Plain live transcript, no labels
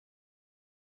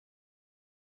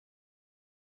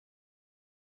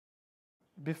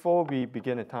Before we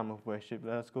begin a time of worship,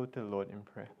 let us go to the Lord in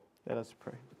prayer. Let us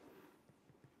pray.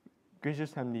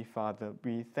 Gracious Heavenly Father,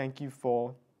 we thank you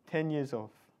for 10 years of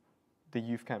the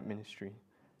youth camp ministry.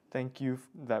 Thank you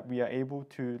that we are able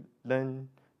to learn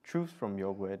truth from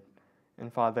your word.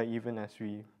 And Father, even as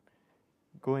we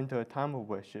go into a time of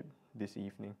worship this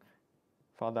evening,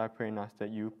 Father, I pray and ask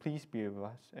that you please be with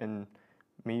us, and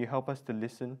may you help us to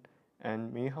listen,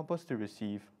 and may you help us to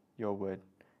receive your word,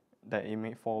 that it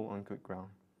may fall on good ground.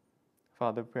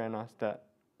 Father, pray and ask that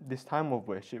this time of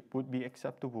worship would be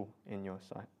acceptable in your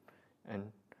sight.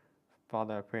 And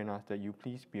Father, I pray and ask that you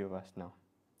please be with us now.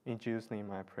 In Jesus'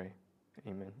 name I pray.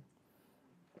 Amen.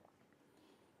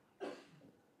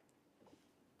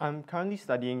 I'm currently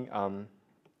studying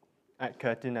at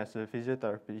Curtin as a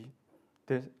physiotherapy.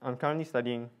 I'm currently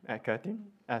studying at Curtin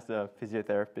as a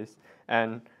physiotherapist.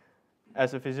 And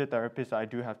as a physiotherapist, I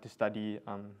do have to study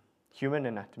human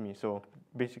anatomy, so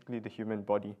basically the human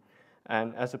body.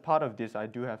 And as a part of this, I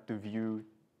do have to view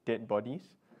dead bodies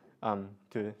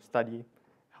to study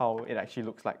how it actually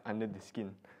looks like under the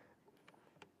skin.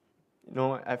 You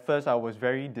know, at first I was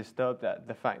very disturbed at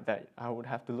the fact that I would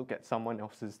have to look at someone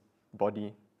else's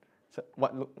body, so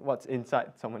what's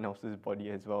inside someone else's body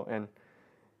as well. And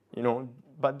you know,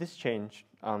 but this changed.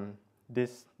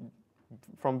 This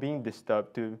from being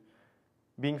disturbed to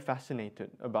being fascinated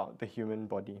about the human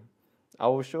body. I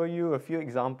will show you a few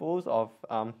examples of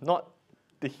not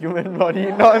the human body,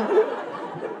 not.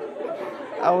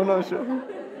 I will not show you.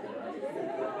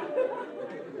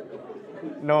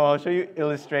 No, I'll show you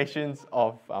illustrations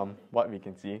of what we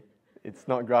can see. It's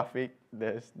not graphic.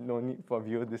 There's no need for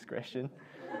viewer discretion.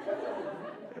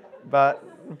 But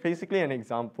basically an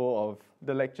example of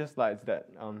the lecture slides that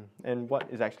and what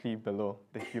is actually below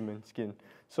the human skin.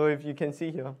 So if you can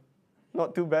see here,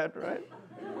 not too bad, right?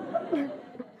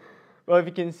 Well, if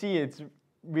you can see, it's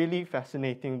really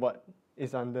fascinating what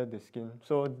is under the skin.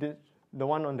 So the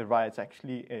one on the right is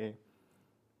actually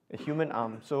a human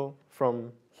arm. So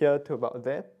from here to about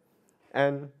there.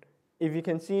 And if you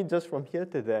can see just from here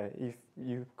to there, if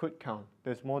you could count,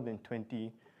 there's more than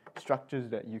 20 structures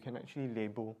that you can actually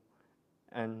label.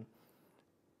 And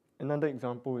another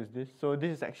example is this. So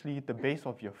this is actually the base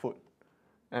of your foot.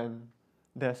 And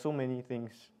there are so many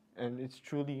things. And it's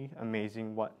truly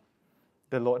amazing what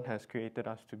the Lord has created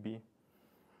us to be.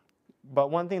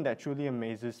 But one thing that truly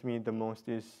amazes me the most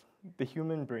is the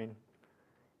human brain.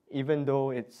 Even though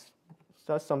it's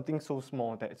just something so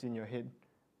small that's in your head,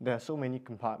 there are so many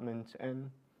compartments, and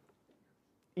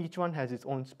each one has its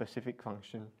own specific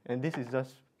function. And this is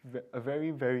just a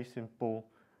very, very simple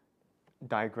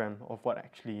diagram of what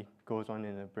actually goes on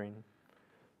in the brain.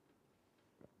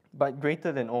 But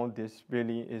greater than all this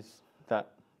really is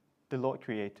that the Lord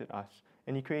created us,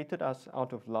 and He created us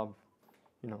out of love.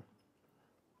 You know,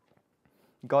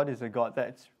 God is a God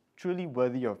that's truly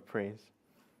worthy of praise.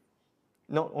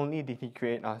 Not only did He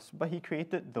create us, but He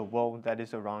created the world that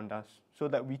is around us so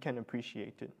that we can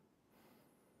appreciate it.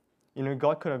 You know,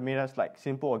 God could have made us like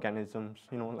simple organisms,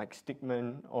 you know, like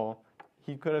stickmen, or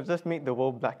He could have just made the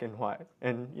world black and white,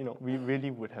 and you know, we really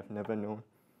would have never known.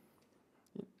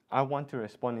 I want to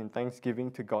respond in thanksgiving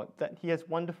to God that He has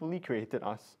wonderfully created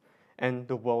us and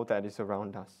the world that is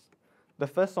around us. The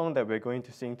first song that we're going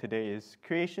to sing today is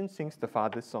Creation Sings the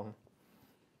Father's Song.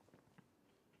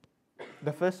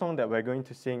 The first song that we're going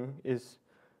to sing is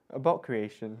about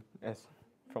creation, as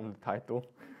from the title.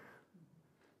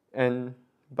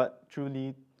 But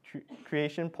truly,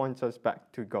 creation points us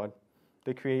back to God,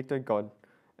 the Creator God,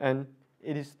 and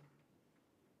it is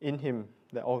in Him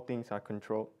that all things are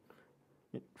controlled.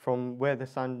 From where the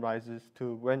sun rises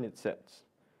to when it sets,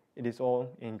 it is all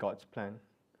in God's plan.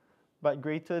 But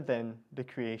greater than the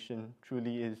creation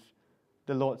truly is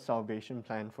the Lord's salvation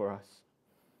plan for us.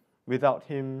 Without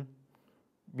Him,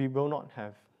 we will not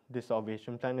have this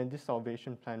salvation plan, and this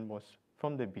salvation plan was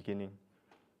from the beginning,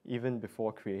 even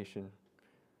before creation.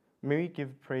 May we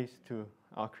give praise to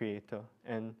our Creator,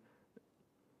 and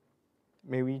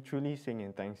may we truly sing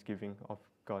in thanksgiving of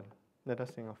God. Let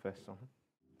us sing our first song.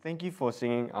 Thank you for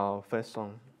singing our first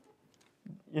song.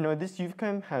 You know, this youth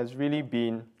camp has really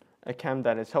been a camp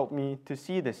that has helped me to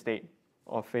see the state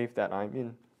of faith that I'm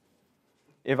in.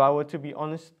 If I were to be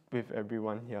honest with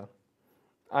everyone here,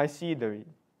 I see the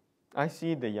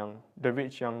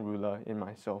rich young ruler in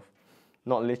myself,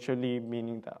 not literally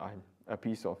meaning that I'm a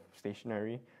piece of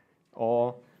stationery,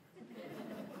 or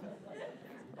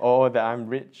that I'm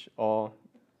rich, or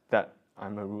that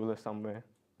I'm a ruler somewhere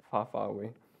far, far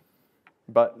away,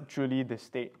 but truly the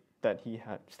state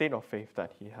of faith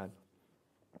that he had.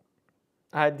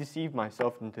 I had deceived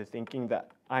myself into thinking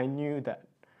that I knew that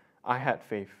I had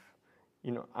faith,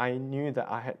 I knew that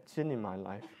I had sin in my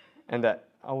life and that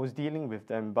I was dealing with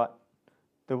them, but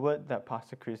the word that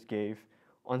Pastor Chris gave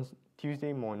on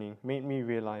Tuesday morning made me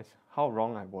realize how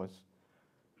wrong I was.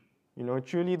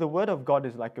 Truly the word of God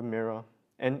is like a mirror,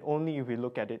 and only if we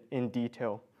look at it in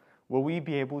detail will we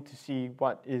be able to see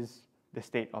what is the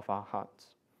state of our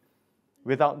hearts.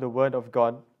 Without the word of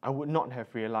God, I would not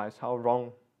have realized how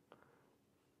wrong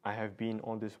I have been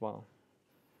all this while.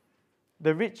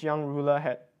 The rich young ruler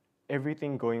had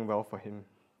everything going well for him.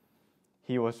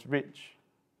 He was rich.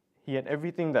 He had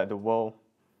everything that the world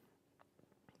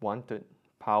wanted: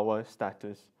 power,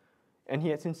 status. And he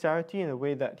had sincerity in the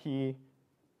way that he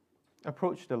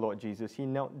approached the Lord Jesus. He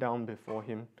knelt down before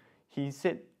him. He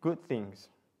said good things.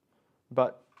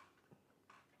 But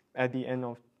at the end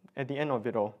of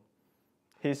it all,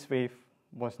 his faith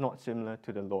was not similar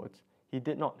to the Lord's. He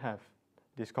did not have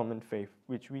this common faith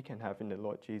which we can have in the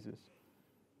Lord Jesus.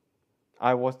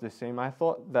 I was the same. I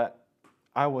thought that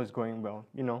I was going well.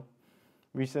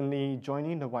 Recently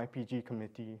joining the YPG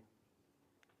committee,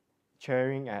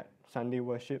 chairing at Sunday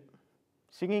worship,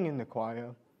 singing in the choir,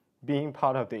 being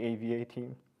part of the AVA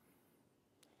team,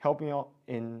 helping out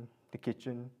in the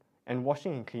kitchen, and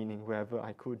washing and cleaning wherever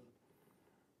I could.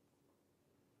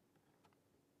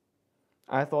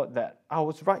 I thought that I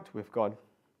was right with God.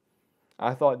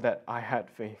 I thought that I had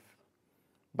faith.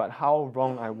 But how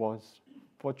wrong I was.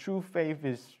 For true faith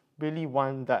is really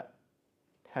one that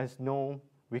has no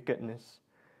wickedness,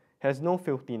 has no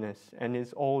filthiness, and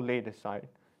is all laid aside,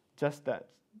 just that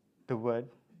the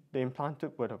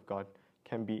implanted word of God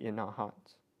can be in our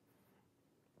hearts.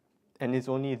 And it's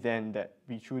only then that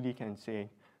we truly can say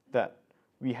that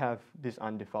we have this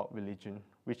undefiled religion,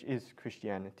 which is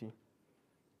Christianity.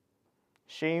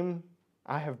 Shame,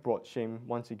 I have brought shame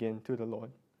once again to the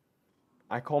Lord.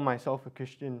 I call myself a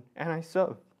Christian and I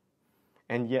serve,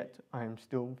 and yet I am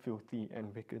still filthy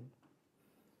and wicked.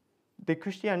 The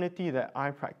Christianity that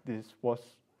I practiced was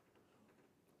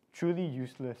truly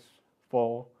useless,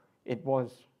 for it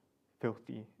was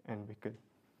filthy and wicked.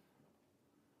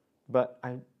 But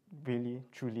I really,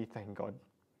 truly thank God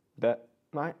that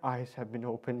my eyes have been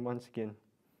opened once again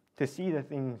to see the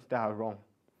things that are wrong,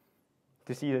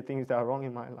 to see the things that are wrong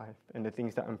in my life and the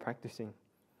things that I'm practicing,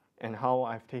 and how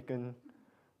I've taken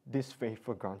this faith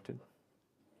for granted.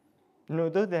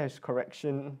 Though there's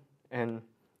correction, and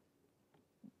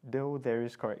though there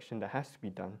is correction that has to be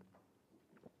done,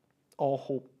 all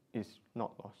hope is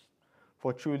not lost.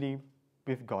 For truly,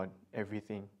 with God,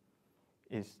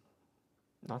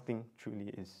 nothing truly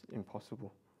is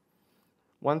impossible.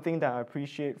 One thing that I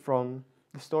appreciate from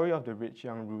the story of the rich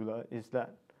young ruler is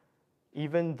that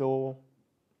even though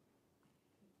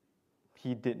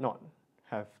he did not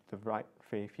have the right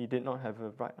faith, he did not have a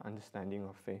right understanding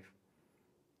of faith,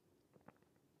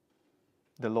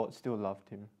 the Lord still loved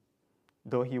him.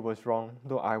 Though he was wrong,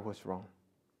 though I was wrong,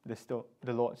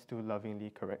 the Lord still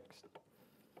lovingly corrects.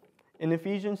 In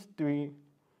Ephesians 3,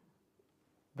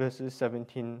 verses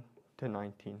 17 to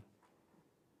 19,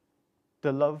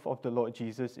 the love of the Lord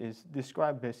Jesus is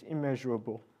described as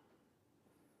immeasurable,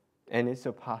 and it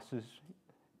surpasses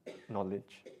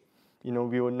knowledge. We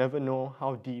will never know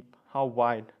how deep, how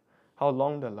wide, how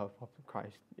long the love of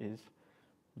Christ is,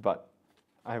 but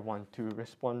I want to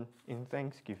respond in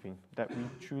thanksgiving that we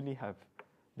truly have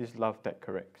this love that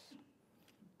corrects.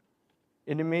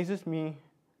 It amazes me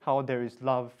how there is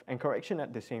love and correction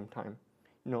at the same time.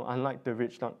 Unlike the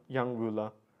rich young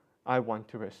ruler, I want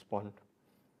to respond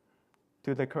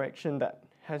to the correction that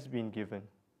has been given.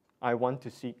 I want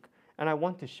to seek and I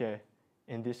want to share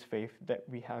in this faith that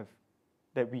we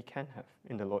can have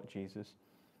in the Lord Jesus.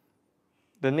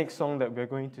 The next song that we're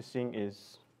going to sing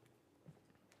is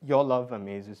Your Love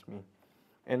Amazes Me.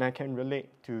 And I can relate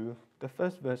to the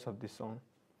first verse of this song.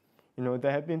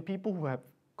 There have been people who have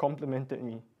complimented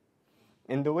me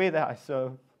in the way that I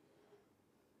serve,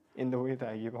 in the way that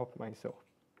I give up myself.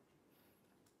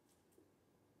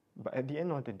 But at the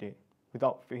end of the day,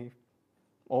 without faith,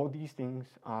 all these things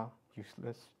are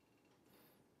useless.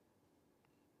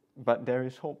 But there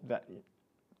is hope that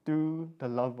through the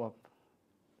love of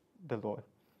the Lord,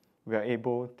 we are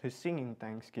able to sing in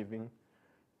thanksgiving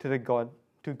to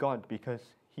God because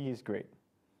He is great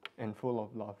and full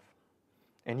of love.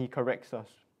 And He corrects us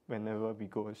whenever we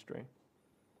go astray.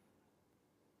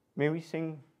 May we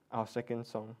sing our second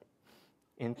song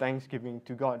in thanksgiving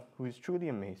to God, who is truly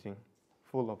amazing,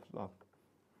 full of love.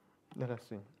 Let us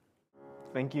sing.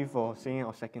 Thank you for singing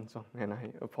our second song, and I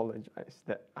apologize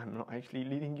that I'm not actually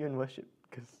leading you in worship,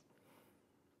 because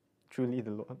truly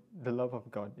the love of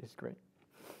God is great.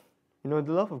 The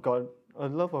love of God, the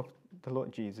love of the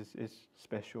Lord Jesus is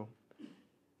special,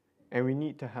 and we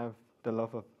need to have the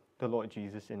love of the Lord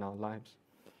Jesus in our lives.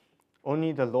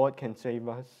 Only the Lord can save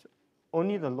us.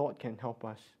 Only the Lord can help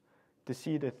us to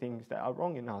see the things that are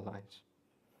wrong in our lives.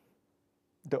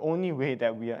 The only way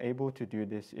that we are able to do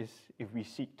this is if we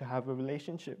seek to have a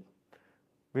relationship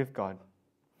with God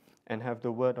and have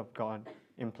the Word of God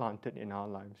implanted in our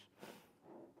lives.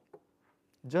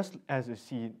 Just as a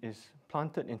seed is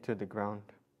planted into the ground,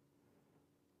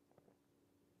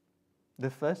 the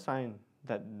first sign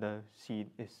that the seed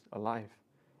is alive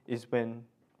is when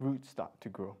roots start to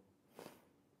grow.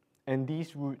 And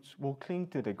these roots will cling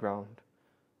to the ground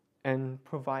and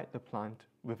provide the plant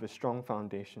with a strong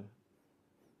foundation.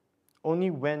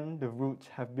 Only when the roots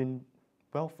have been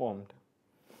well formed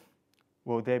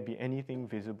will there be anything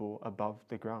visible above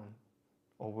the ground,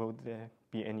 or will there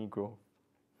be any growth.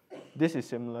 This is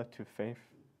similar to faith.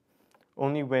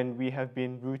 Only when we have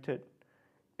been rooted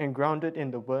and grounded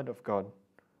in the Word of God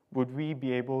would we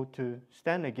be able to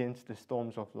stand against the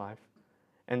storms of life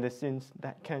and the sins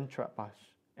that can trap us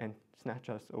and snatch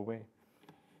us away.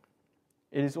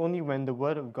 It is only when the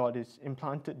Word of God is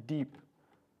implanted deep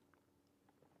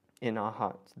in our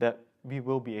hearts that we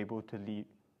will be able to lead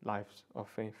lives of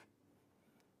faith.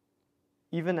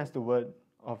 Even as the Word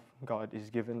of God is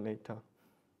given later,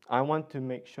 I want to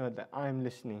make sure that I am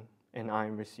listening and I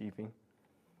am receiving.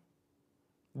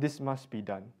 This must be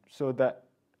done so that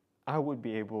I would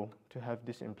be able to have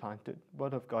this implanted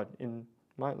Word of God in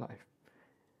my life,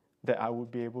 that I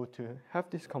would be able to have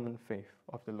this common faith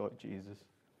of the Lord Jesus.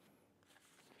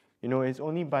 You know, it's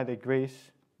only by the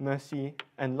grace, mercy,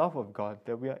 and love of God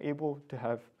that we are able to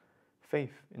have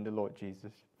faith in the Lord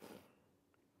Jesus.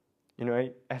 You know,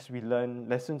 as we learn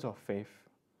lessons of faith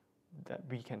that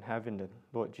we can have in the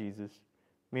Lord Jesus,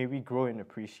 may we grow in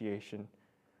appreciation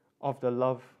of the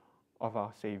love of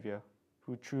our Savior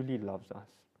who truly loves us.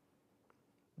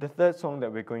 The third song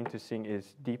that we're going to sing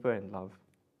is Deeper in Love.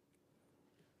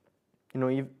 You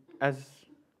know, as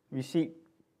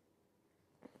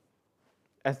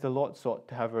the Lord sought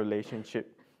to have a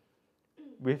relationship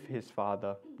with His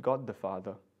Father, God the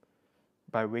Father,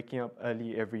 by waking up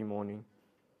early every morning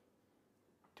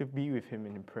to be with Him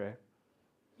in prayer,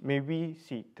 may we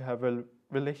seek to have a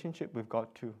relationship with God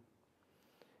too.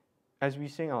 As we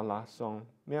sing our last song,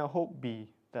 may our hope be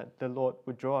that the Lord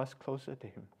would draw us closer to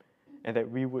Him and that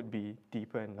we would be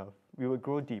deeper in love. We would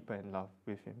grow deeper in love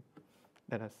with Him.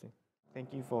 Let us sing.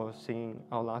 Thank you for singing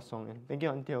our last song, and thank you,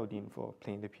 Auntie Odin, for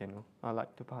playing the piano. I'd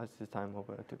like to pass this time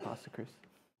over to Pastor Chris.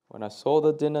 When I saw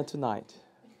the dinner tonight,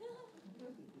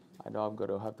 I know I'm going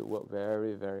to have to work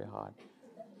very, very hard.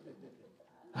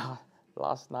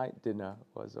 Last night dinner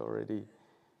was already,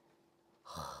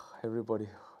 everybody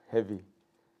heavy.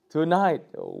 Tonight,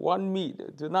 1 meat.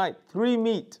 Tonight, 3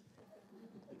 meat.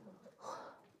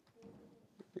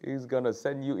 He's going to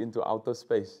send you into outer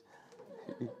space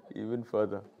even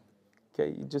further.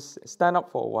 Okay, you just stand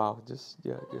up for a while. Just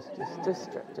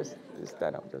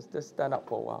stand up. Just stand up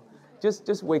for a while.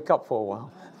 Just wake up for a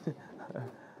while.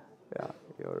 Yeah,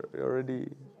 you're already.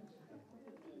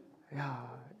 Yeah,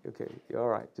 okay, you're all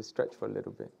right. Just stretch for a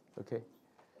little bit. Okay.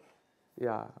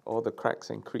 Yeah, all the cracks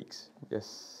and creaks.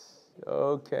 Yes.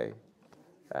 Okay.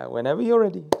 Whenever you're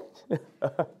ready.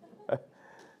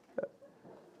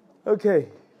 Okay.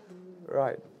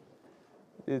 Right.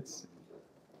 It's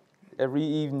every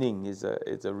evening is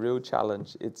a real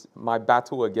challenge. It's my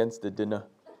battle against the dinner.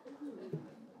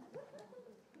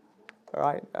 All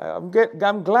right.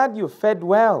 I'm glad you fed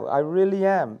well. I really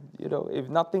am. You know, if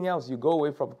nothing else, you go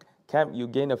away from camp, you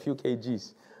gain a few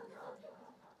kgs.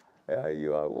 Yeah,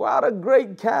 you are. What a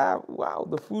great camp! Wow,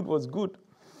 the food was good.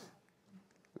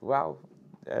 Wow,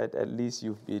 at least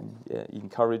you've been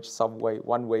encouraged some way,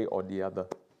 one way or the other.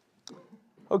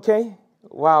 Okay.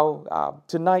 Wow.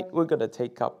 Tonight we're going to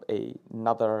take up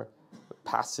another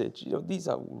passage. You know, these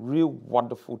are real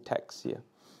wonderful texts here.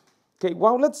 Okay.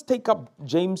 Well, let's take up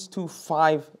James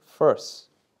 2:5 first.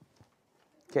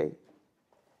 Okay.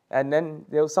 And then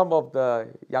some of the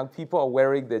young people are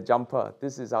wearing the jumper.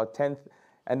 This is our 10th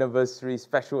anniversary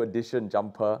special edition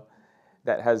jumper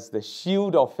that has the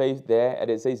shield of faith there, and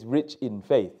it says rich in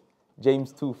faith.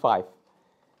 James 2:5.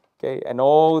 Okay, and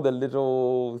all the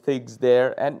little things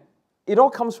there, and it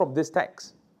all comes from this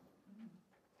text.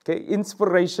 Okay,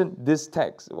 inspiration, this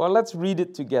text. Well, let's read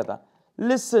it together.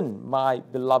 Listen, my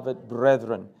beloved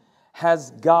brethren, has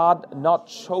God not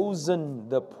chosen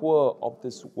the poor of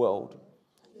this world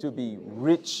to be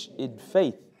rich in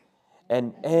faith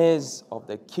and heirs of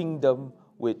the kingdom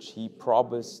which He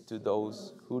promised to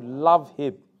those who love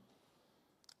Him?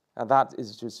 And that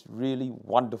is just really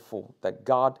wonderful that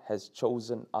God has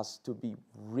chosen us to be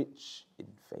rich in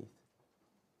faith.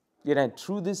 Yet, and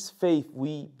through this faith,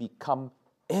 we become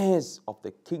heirs of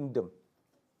the kingdom,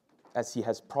 as he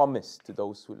has promised to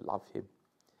those who love him.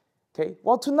 Okay,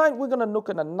 well, tonight we're going to look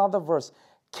at another verse.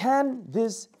 Can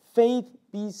this faith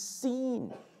be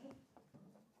seen?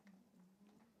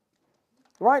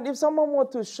 Right? If someone were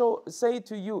to say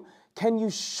to you, can you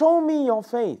show me your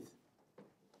faith?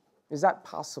 Is that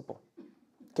possible?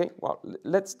 Okay, well,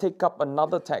 let's take up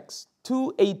another text.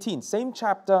 2:18, same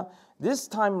chapter, this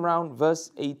time round,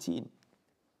 verse 18.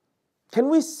 Can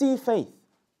we see faith?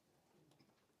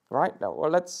 Right? Now,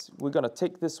 well, we're going to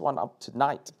take this one up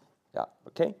tonight. Yeah,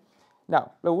 okay?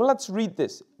 Now, well, let's read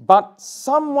this. But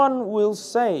someone will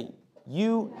say,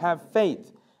 you have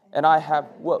faith, and I have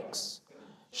works.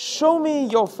 Show me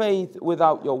your faith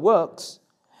without your works,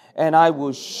 and I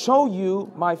will show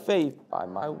you my faith by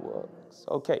my works.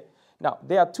 Okay, now,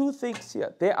 there are two things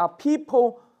here. There are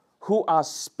people who are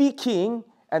speaking,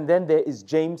 and then there is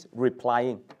James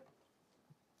replying.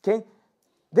 Okay?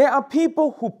 There are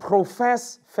people who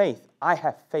profess faith. I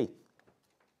have faith.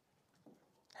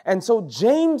 And so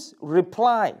James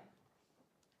replied,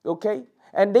 okay?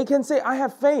 And they can say, I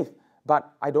have faith,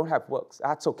 but I don't have works.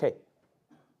 That's okay.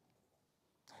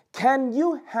 Can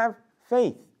you have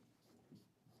faith?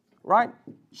 Right?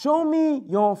 Show me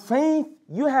your faith.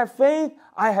 You have faith.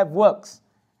 I have works.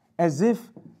 As if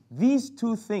these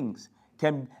two things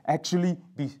can actually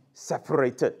be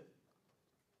separated.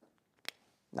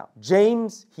 Now,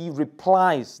 James, he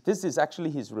replies. This is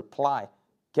actually his reply.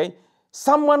 Okay?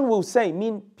 Someone will say,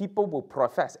 people will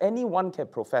profess. Anyone can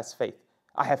profess faith.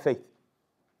 I have faith.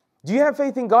 Do you have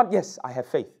faith in God? Yes, I have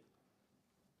faith.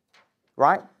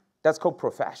 Right? That's called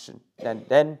profession. And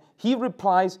then he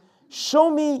replies, show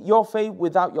me your faith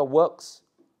without your works.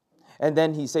 And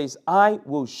then he says, I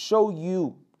will show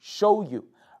you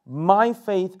my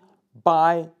faith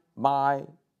by my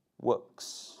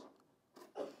works.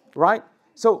 Right?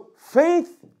 So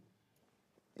faith,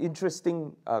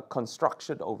 interesting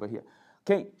construction over here.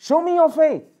 Okay, show me your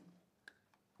faith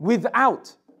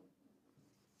without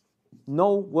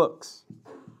no works.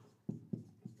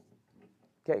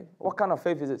 Okay, what kind of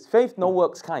faith is this? Faith, no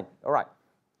works kind. All right.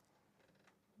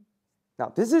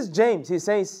 Now, this is James. He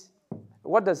says,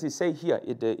 what does he say here?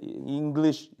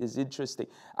 English is interesting.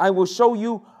 I will show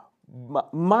you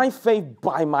my faith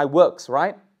by my works,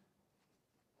 right?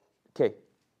 Okay.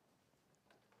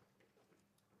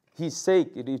 He's saying,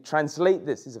 you translate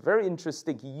this, it's very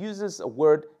interesting. He uses a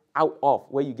word out of,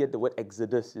 where you get the word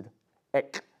exodus,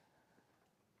 ek.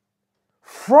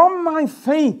 From my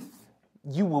faith,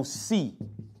 you will see.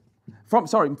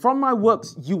 From my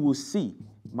works, you will see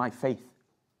my faith.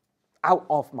 Out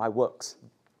of my works,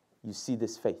 you see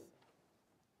this faith.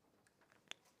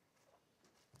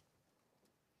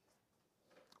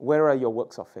 Where are your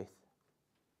works of faith?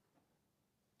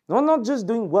 No, not just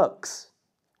doing works.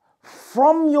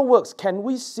 From your works, can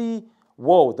we see,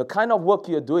 whoa, the kind of work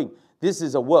you're doing, this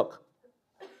is a work.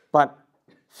 But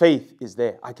faith is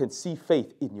there. I can see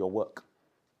faith in your work.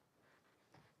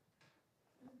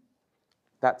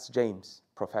 That's James'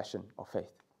 profession of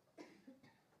faith.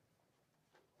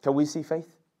 Can we see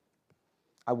faith?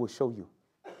 I will show you.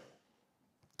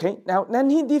 Okay, now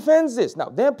then he defends this. Now,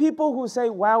 there are people who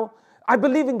say, well, I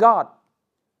believe in God.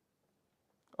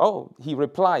 Oh, he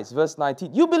replies, verse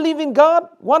 19, you believe in God?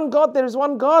 One God, there is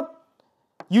one God?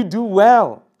 You do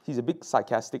well. He's a bit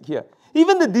sarcastic here.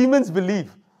 Even the demons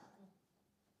believe.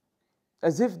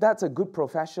 As if that's a good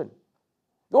profession.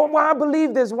 Oh, well, I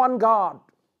believe there's one God.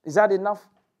 Is that enough?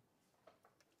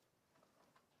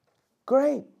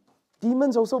 Great.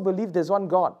 Demons also believe there's one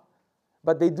God.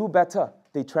 But they do better.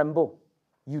 They tremble.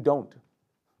 You don't.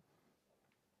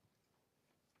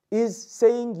 Is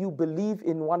saying you believe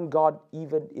in one God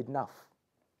even enough?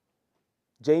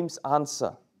 James'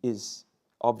 answer is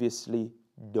obviously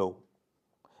no.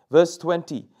 Verse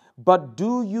 20, but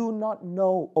do you not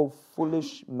know, O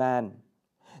foolish man,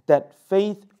 that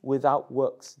faith without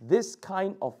works, this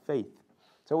kind of faith,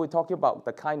 so we're talking about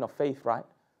the kind of faith, right?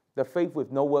 The faith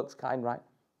with no works kind, right?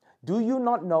 Do you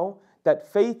not know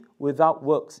that faith without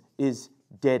works is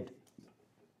dead?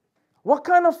 What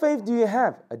kind of faith do you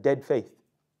have? A dead faith.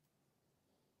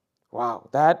 Wow,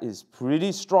 that is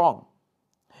pretty strong.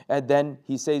 And then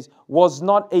he says, was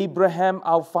not Abraham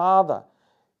our father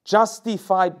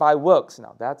justified by works?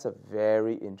 Now, that's a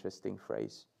very interesting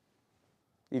phrase.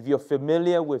 If you're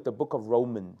familiar with the book of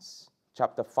Romans,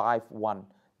 chapter 5:1,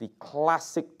 the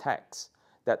classic text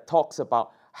that talks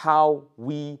about how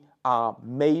we are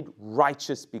made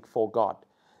righteous before God,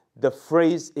 the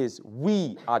phrase is,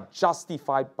 we are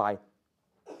justified by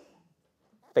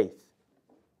faith.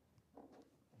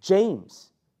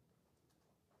 James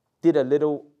did a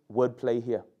little wordplay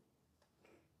here.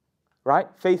 Right?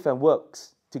 Faith and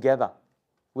works together.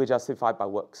 We're justified by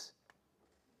works.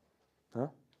 Huh?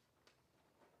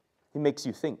 He makes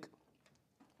you think.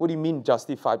 What do you mean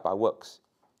justified by works?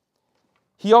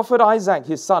 He offered Isaac,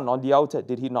 his son, on the altar,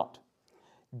 did he not?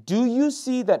 Do you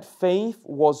see that faith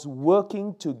was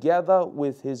working together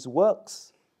with his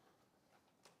works?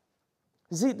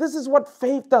 You see, this is what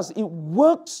faith does. It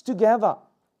works together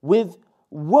with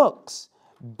works.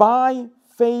 By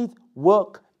faith,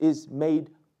 work is made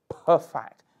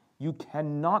perfect. You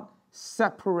cannot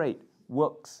separate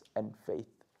works and faith.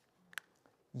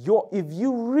 If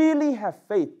you really have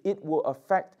faith, it will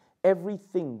affect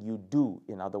everything you do,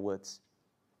 in other words.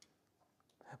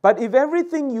 But if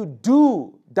everything you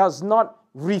do does not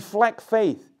reflect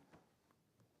faith,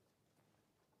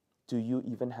 do you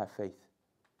even have faith?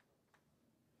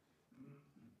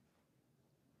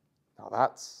 Now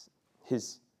that's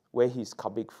where he's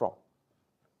coming from.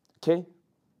 Okay?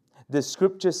 The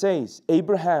scripture says,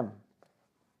 Abraham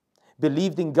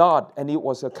believed in God and it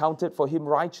was accounted for him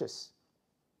righteous.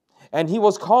 And he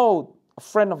was called a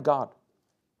friend of God.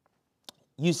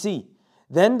 You see,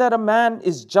 then that a man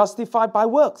is justified by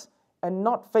works and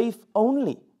not faith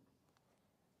only.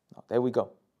 Now, there we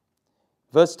go.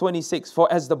 Verse 26,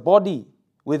 for as the body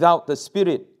without the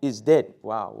spirit is dead.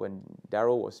 Wow, when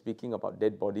Darryl was speaking about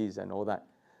dead bodies and all that,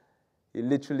 he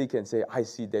literally can say, I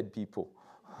see dead people.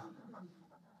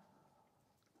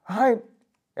 Right?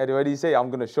 And when he said, I'm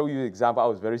going to show you an example, I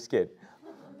was very scared.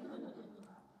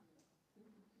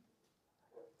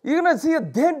 You're going to see a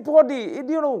dead body.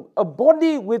 A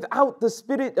body without the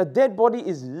spirit, a dead body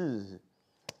is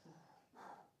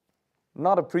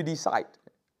not a pretty sight.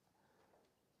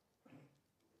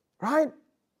 Right?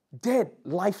 Dead,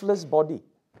 lifeless body.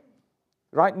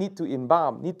 Right? Need to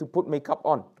embalm, need to put makeup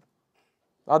on.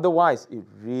 Otherwise, it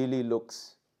really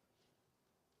looks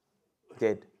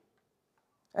dead.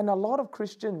 And a lot of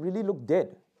Christians really look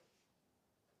dead.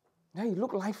 They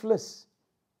look lifeless.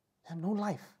 They have no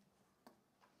life.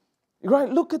 Right?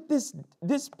 Look at this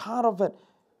part of it.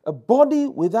 A body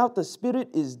without the spirit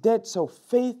is dead, so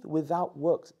faith without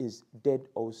works is dead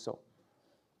also.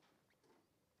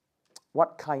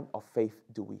 What kind of faith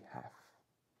do we have?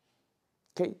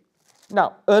 Okay.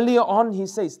 Now, earlier on, he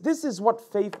says, this is what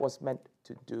faith was meant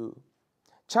to do.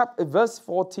 Verse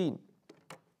 14,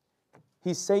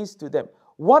 he says to them,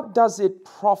 what does it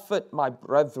profit, my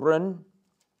brethren,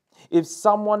 if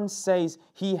someone says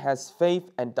he has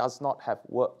faith and does not have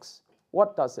works?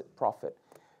 What does it profit?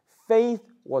 Faith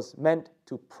was meant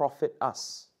to profit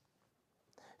us.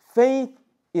 Faith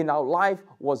in our life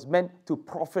was meant to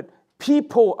profit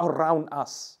people around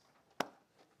us.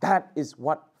 That is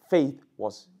what faith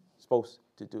was supposed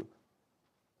to do.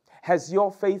 Has your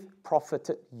faith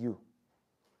profited you?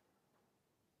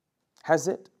 Has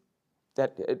it?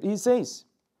 That he says,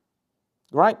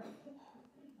 right?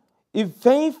 If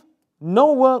faith,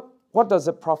 no work, what does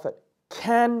it profit?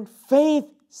 Can faith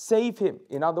save him?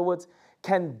 In other words,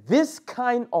 can this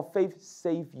kind of faith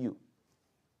save you?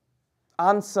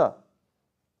 Answer.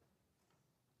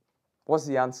 What's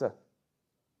the answer?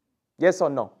 Yes or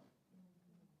no?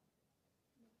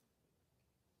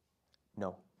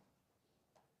 No.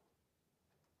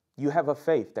 You have a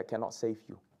faith that cannot save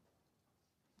you.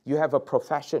 You have a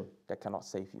profession that cannot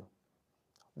save you.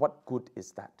 What good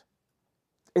is that?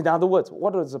 In other words,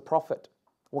 what is the profit?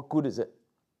 What good is it?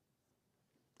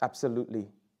 Absolutely.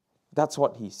 That's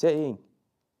what he's saying,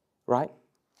 right?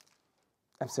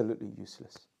 Absolutely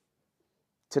useless.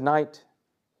 Tonight,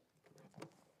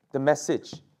 the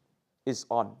message is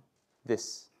on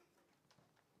this.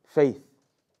 Faith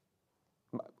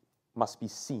must be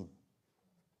seen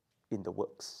in the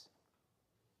works.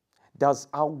 Does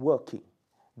our working,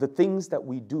 the things that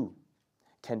we do,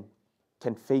 can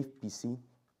faith be seen?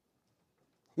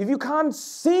 If you can't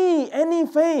see any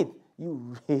faith,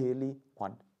 you really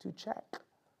want to check.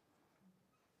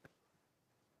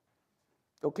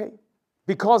 Okay?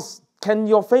 Because can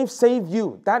your faith save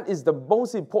you? That is the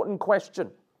most important question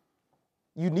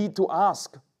you need to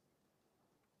ask.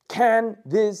 Can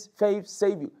this faith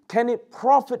save you? Can it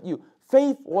profit you?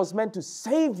 Faith was meant to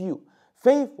save you.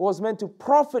 Faith was meant to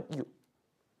profit you.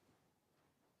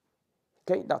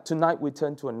 Okay, now tonight we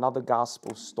turn to another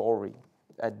gospel story.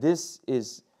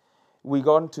 We're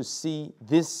going to see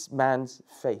this man's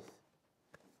faith.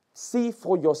 See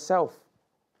for yourself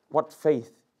what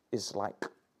faith is like.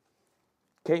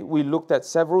 Okay, we looked at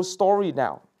several stories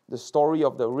now. The story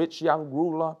of the rich young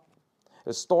ruler,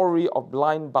 the story of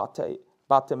blind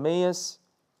Bartimaeus,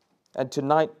 and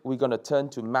tonight we're going to turn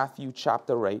to Matthew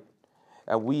chapter 8,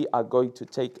 and we are going to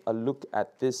take a look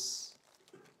at this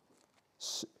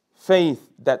faith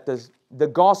that the the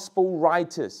gospel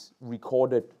writers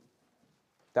recorded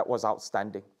that was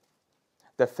outstanding.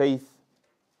 The faith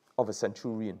of a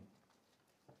centurion.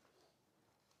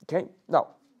 Okay, now,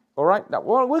 all right, now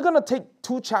we're going to take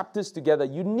 2 chapters together.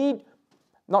 You need,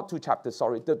 not 2 chapters,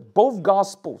 sorry, both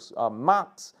gospels,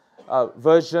 Mark's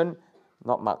version,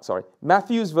 not Mark, sorry,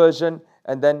 Matthew's version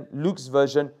and then Luke's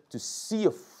version to see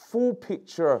a full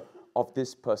picture of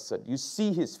this person. You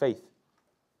see his faith.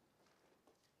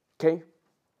 Okay?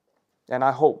 And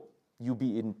I hope you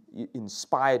be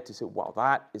inspired to say, wow,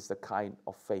 that is the kind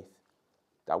of faith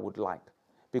that I would like.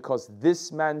 Because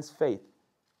this man's faith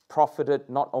profited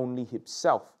not only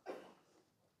himself,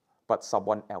 but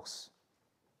someone else.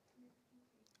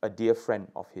 A dear friend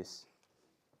of his.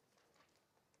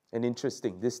 And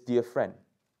interesting, this dear friend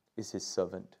is his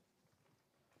servant.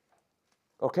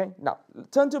 Okay, now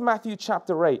turn to Matthew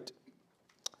chapter 8.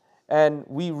 And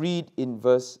we read in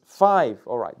verse 5.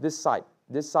 All right, this side.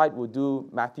 This side will do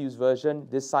Matthew's version.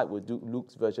 This side will do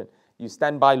Luke's version. You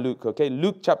stand by Luke, okay?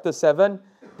 Luke chapter 7.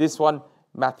 This one,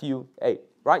 Matthew 8.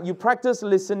 Right? You practice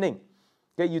listening.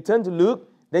 Okay, you turn to Luke,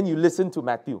 then you listen to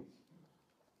Matthew.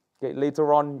 Okay,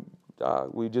 later on,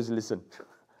 we just listen.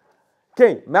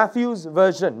 Okay, Matthew's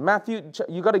version. Matthew,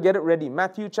 you got to get it ready.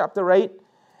 Matthew chapter 8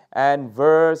 and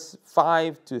verse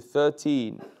 5 to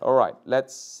 13. All right,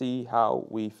 let's see how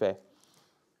we fare.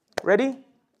 Ready?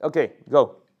 Okay,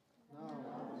 go.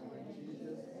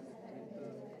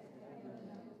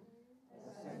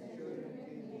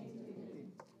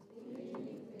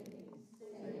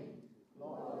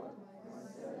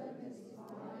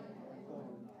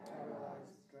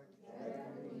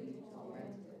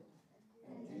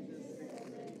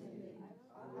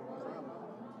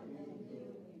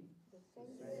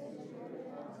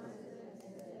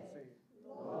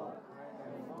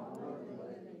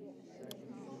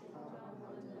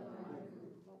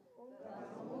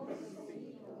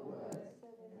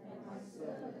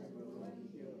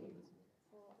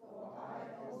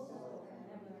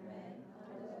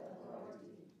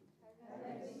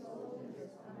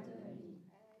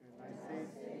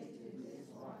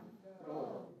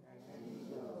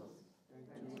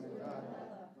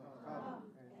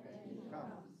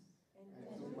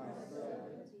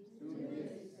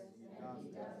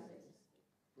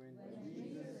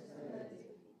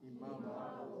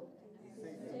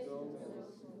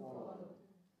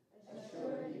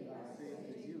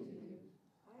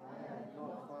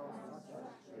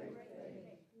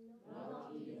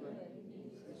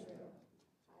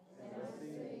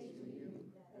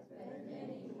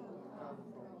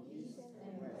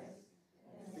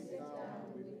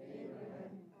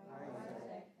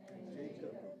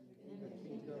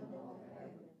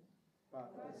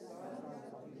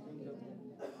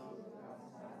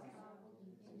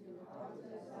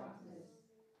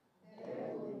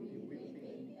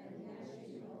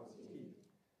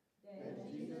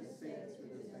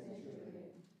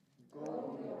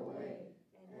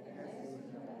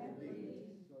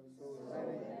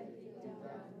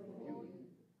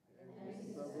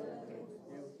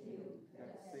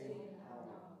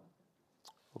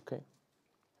 Okay.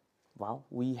 Well,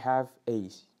 we have a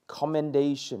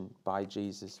commendation by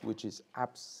Jesus, which is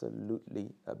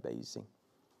absolutely amazing.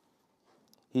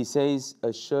 He says,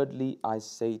 assuredly I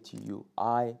say to you,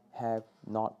 I have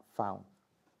not found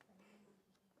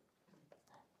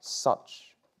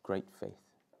such great faith,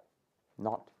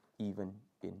 not even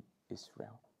in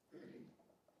Israel.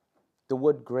 The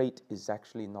word great is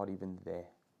actually not even there.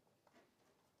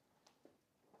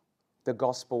 The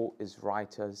gospel is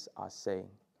writers are saying,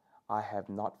 I have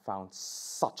not found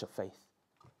such a faith.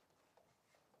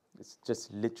 It's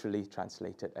just literally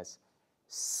translated as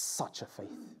such a faith.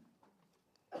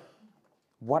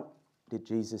 What did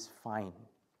Jesus find?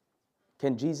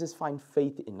 Can Jesus find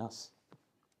faith in us?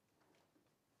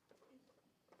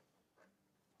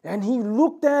 And he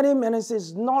looked at him and he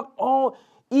says, not all,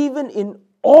 even in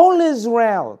all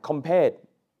Israel compared,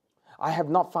 I have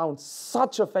not found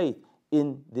such a faith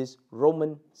in this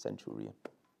Roman centurion.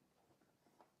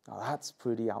 Now that's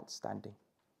pretty outstanding.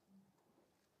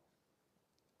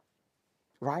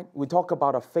 Right? We talk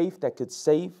about a faith that could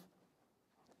save.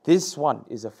 This one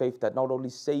is a faith that not only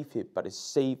saved him, but it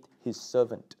saved his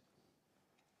servant.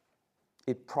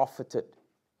 It profited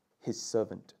his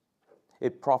servant.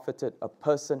 It profited a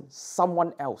person,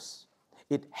 someone else.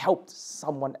 It helped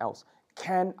someone else.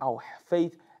 Can our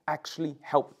faith actually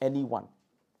help anyone?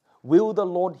 Will the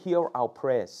Lord hear our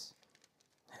prayers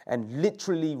and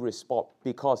literally respond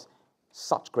because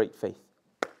such great faith?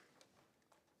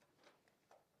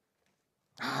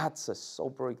 That's a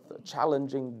sobering,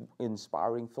 challenging,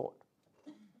 inspiring thought.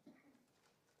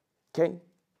 Okay?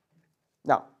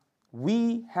 Now,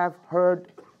 we have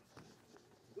heard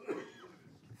a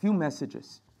few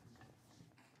messages.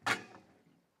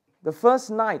 The first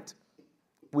night,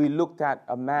 we looked at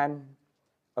a man,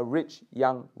 a rich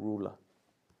young ruler.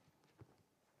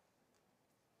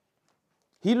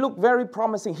 He looked very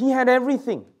promising. He had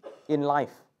everything in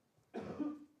life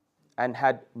and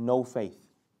had no faith.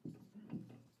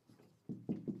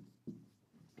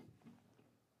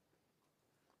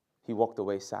 He walked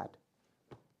away sad.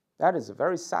 That is a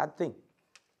very sad thing.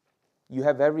 You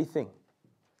have everything,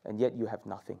 and yet you have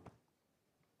nothing.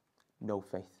 No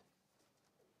faith.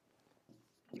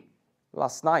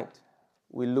 Last night,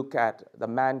 we looked at the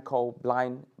man called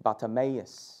blind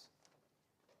Bartimaeus.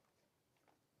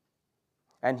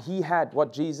 And he had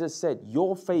what Jesus said,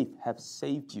 your faith has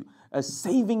saved you. A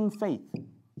saving faith.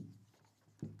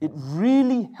 It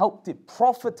really helped him,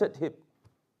 profited him.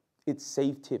 It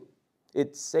saved him.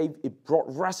 It brought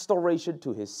restoration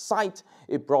to his sight.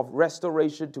 It brought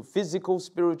restoration to physical,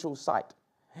 spiritual sight.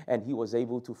 And he was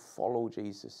able to follow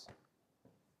Jesus.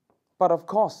 But of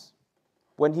course,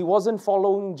 when he wasn't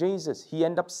following Jesus, he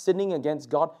ended up sinning against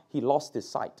God. He lost his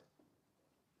sight.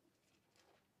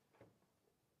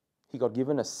 He got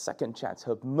given a second chance.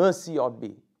 Have mercy on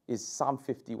me is Psalm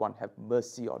 51. Have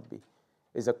mercy on me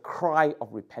is a cry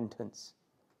of repentance.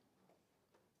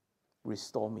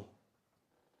 Restore me.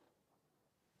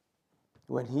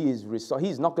 When he is restored,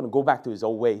 he's not going to go back to his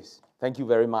old ways. Thank you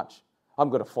very much. I'm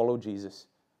going to follow Jesus.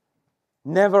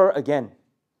 Never again.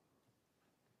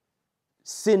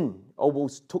 Sin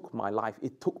almost took my life.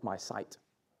 It took my sight.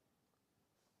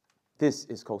 This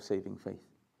is called saving faith.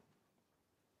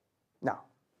 Now,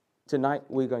 tonight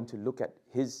we're going to look at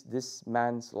this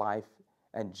man's life,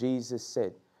 and Jesus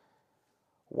said,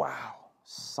 wow,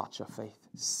 such a faith,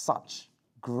 such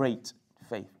great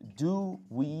faith. Do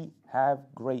we have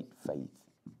great faith?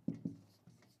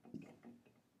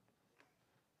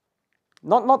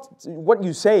 Not what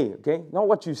you say, okay? Not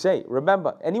what you say.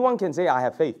 Remember, anyone can say, I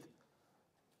have faith.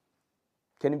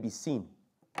 Can it be seen?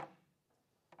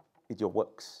 It's your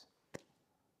works.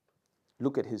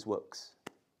 Look at his works.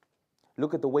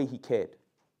 Look at the way he cared.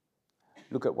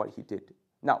 Look at what he did.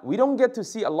 Now, we don't get to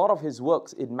see a lot of his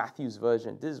works in Matthew's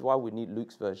version. This is why we need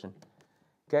Luke's version.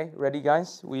 Okay, ready,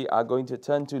 guys? We are going to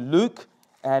turn to Luke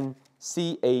and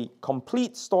see a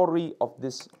complete story of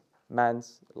this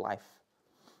man's life.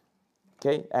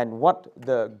 Okay, and what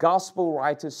the gospel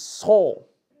writers saw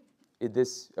in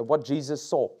this, what Jesus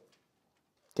saw.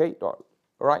 Okay, all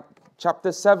right.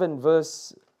 Chapter 7,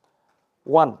 verse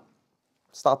 1.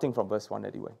 Starting from verse 1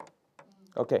 anyway.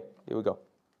 Okay, here we go.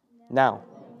 Now.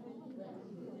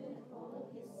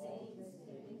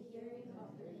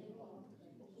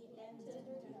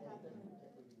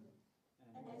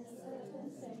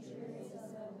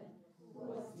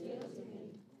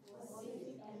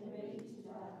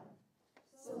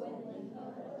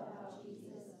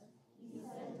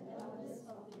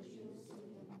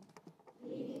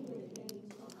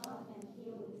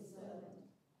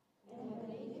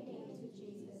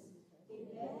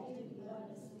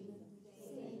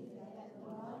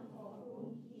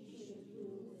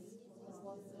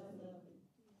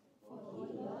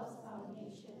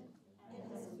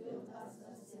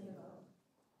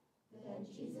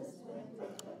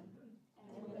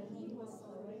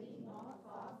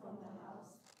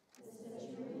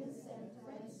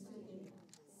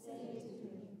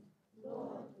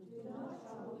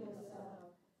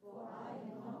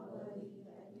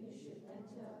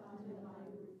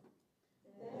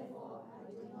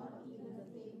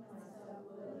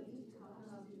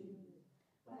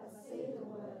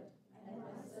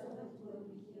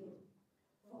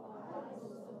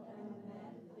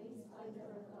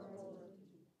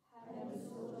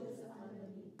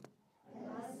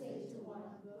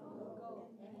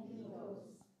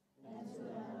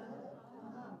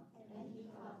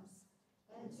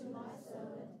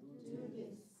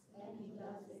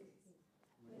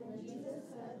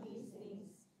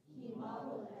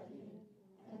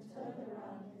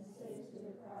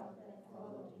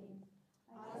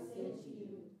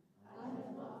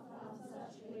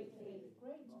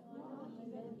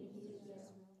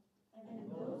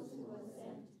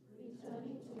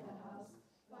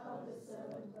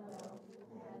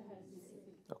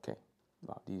 Okay,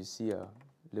 well, do you see a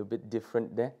little bit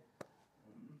different there?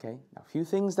 Okay, now a few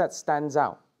things that stands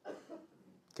out.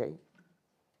 Okay,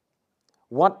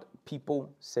 what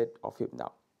people said of him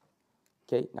now.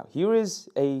 Okay, now here is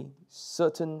a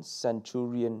certain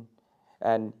centurion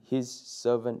and his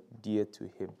servant dear to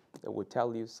him that will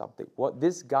tell you something. What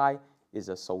this guy is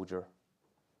a soldier.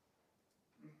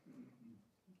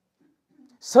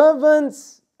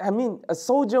 Servants, a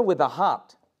soldier with a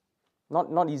heart.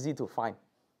 Not easy to find.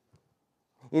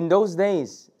 In those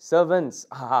days, servants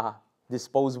are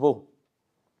disposable.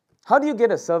 How do you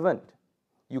get a servant?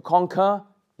 You conquer,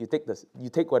 you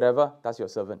take whatever, that's your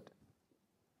servant.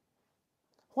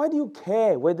 Why do you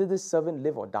care whether this servant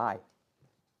live or die?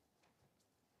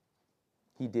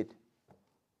 He did.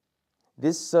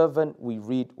 This servant, we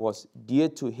read, was dear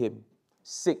to him,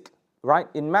 sick, right?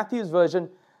 In Matthew's version,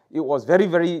 it was very,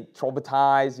 very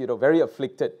traumatized, very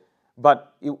afflicted.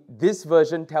 But this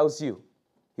version tells you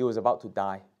he was about to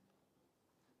die.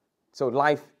 So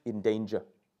life in danger.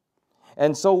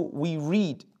 And so we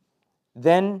read,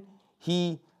 then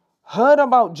he heard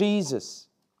about Jesus.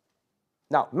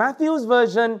 Now, Matthew's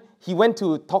version, he went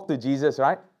to talk to Jesus,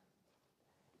 right?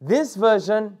 This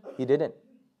version, he didn't.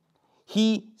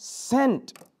 He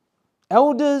sent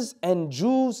elders and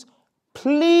Jews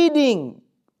pleading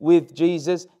with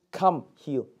Jesus, come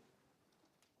heal.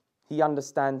 He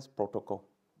understands protocol.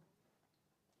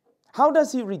 How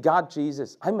does he regard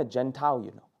Jesus? I'm a Gentile,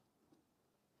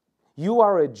 You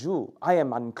are a Jew. I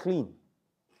am unclean.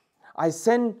 I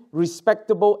send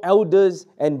respectable elders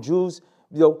and Jews,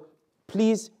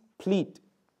 please plead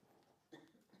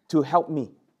to help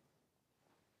me.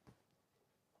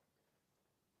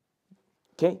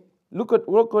 Okay,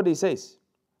 look what he says.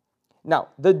 Now,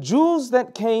 the Jews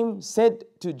that came said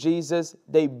to Jesus,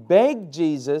 they begged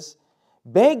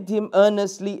him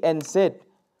earnestly and said,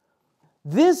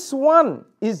 this one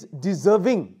is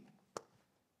deserving.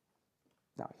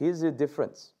 Now, here's the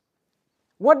difference.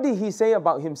 What did he say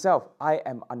about himself? I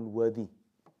am unworthy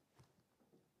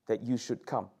that you should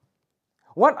come.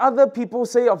 What other people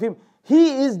say of him?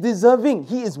 He is deserving.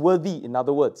 He is worthy, in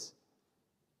other words.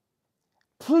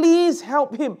 Please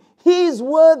help him. He is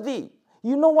worthy.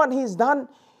 You know what he's done?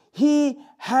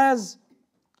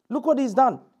 Look what he's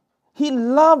done. He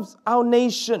loves our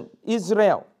nation,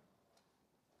 Israel.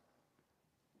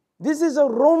 This is a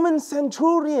Roman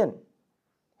centurion.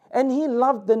 And he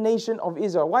loved the nation of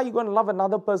Israel. Why are you going to love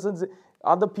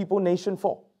other people's nation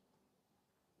for?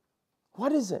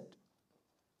 What is it?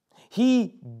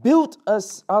 He built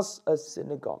us a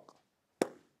synagogue.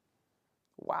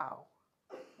 Wow.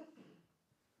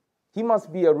 He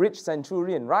must be a rich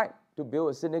centurion, right? To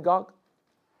build a synagogue?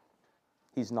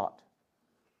 He's not.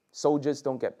 Soldiers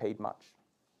don't get paid much.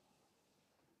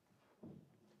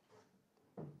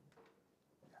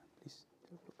 Yeah, please.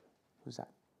 Who's that?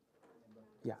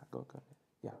 Yeah, go.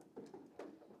 Yeah.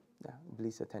 Yeah,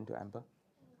 please attend to Amber.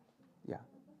 Yeah.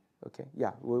 Okay.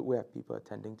 Yeah, we have people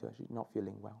attending to her. She's not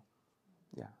feeling well.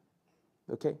 Yeah.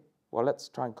 Okay. Well, let's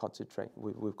try and concentrate.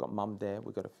 We've got Mum there.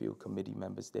 We've got a few committee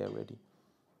members there already.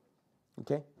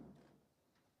 Okay?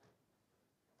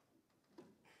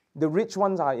 The rich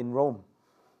ones are in Rome.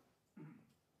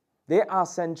 There are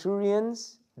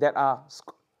centurions that are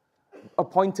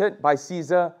appointed by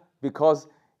Caesar because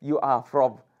you are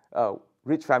from a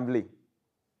rich family.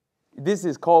 This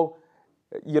is called,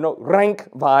 rank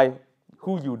by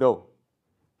who you know.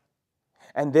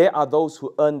 And there are those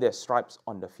who earn their stripes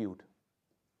on the field.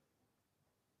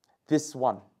 This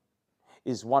one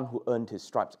is one who earned his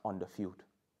stripes on the field.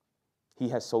 He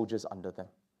has soldiers under them.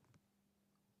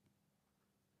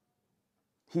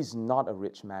 He's not a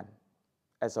rich man,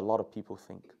 as a lot of people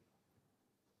think.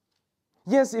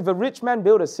 Yes, if a rich man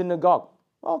built a synagogue,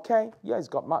 okay, yeah, he's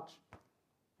got much.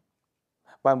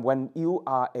 But when you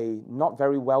are a not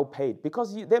very well paid,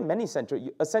 because there are many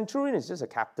centurions, a centurion is just a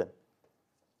captain.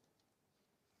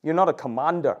 You're not a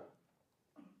commander.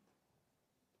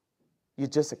 You're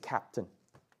just a captain.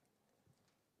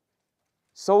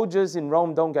 Soldiers in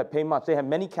Rome don't get paid much. They have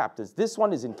many captains. This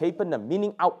one is in Capernaum,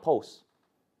 meaning outpost.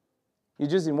 You're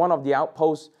just in one of the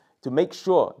outposts to make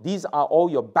sure these are all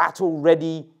your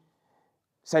battle-ready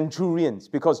centurions.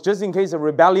 Because just in case a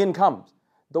rebellion comes,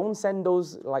 don't send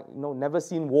those never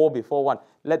seen war before one.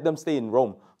 Let them stay in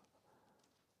Rome.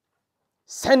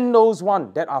 Send those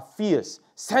one that are fierce.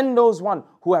 Send those one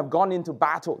who have gone into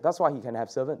battle. That's why he can have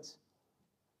servants.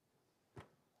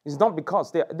 It's not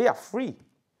because they are free.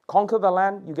 Conquer the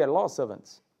land, you get a lot of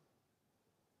servants.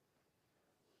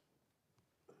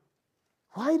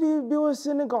 Why do you build a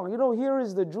synagogue? Here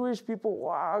is the Jewish people.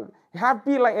 Wow,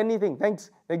 happy like anything.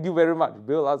 Thank you very much.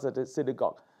 Build us a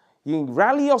synagogue. You can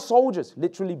rally your soldiers,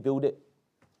 literally build it.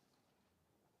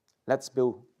 Let's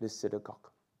build this synagogue.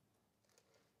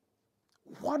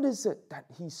 What is it that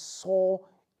he saw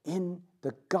in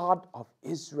the God of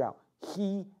Israel?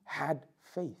 He had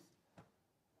faith.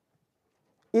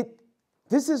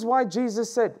 This is why Jesus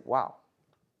said, wow,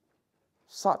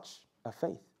 such a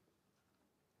faith.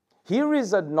 Here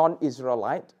is a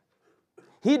non-Israelite.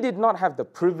 He did not have the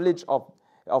privilege of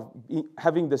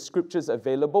having the scriptures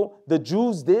available. The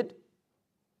Jews did.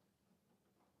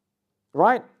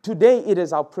 Right? Today it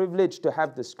is our privilege to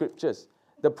have the scriptures.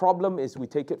 The problem is we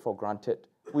take it for granted.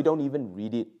 We don't even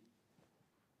read it.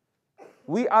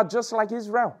 We are just like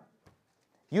Israel.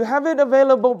 You have it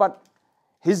available, but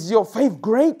is your faith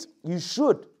great? You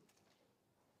should.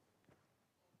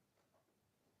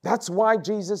 That's why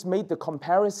Jesus made the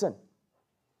comparison.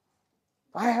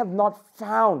 I have not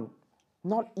found,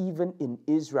 not even in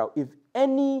Israel, if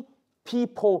any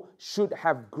people should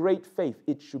have great faith,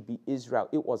 it should be Israel.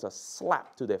 It was a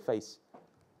slap to their face.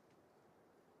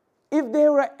 If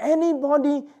there were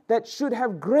anybody that should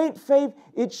have great faith,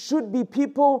 it should be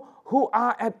people who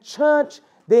are at church.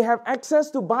 They have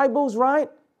access to Bibles, right?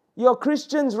 You're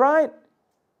Christians, right?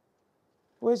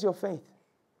 Where's your faith?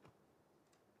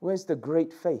 Where's the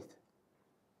great faith?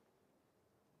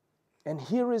 And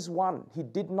here is one. He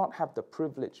did not have the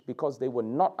privilege because they were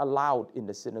not allowed in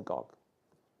the synagogue.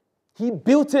 He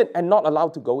built it and not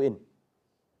allowed to go in.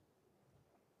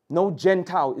 No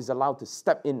Gentile is allowed to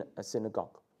step in a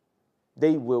synagogue.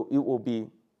 It will be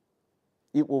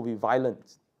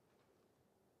violent.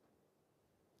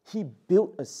 He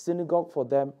built a synagogue for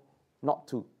them not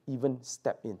to even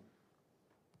step in.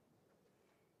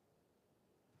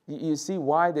 You see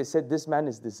why they said this man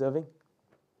is deserving?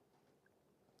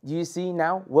 Do you see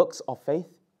now works of faith?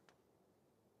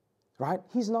 Right?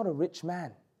 He's not a rich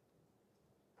man.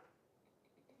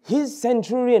 His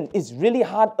centurion is really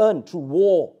hard earned through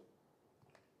war.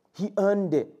 He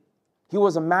earned it. He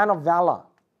was a man of valor.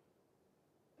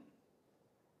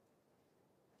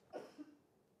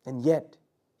 And yet,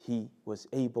 he was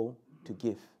able to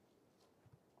give.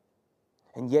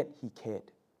 And yet, he cared.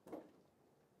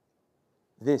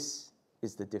 This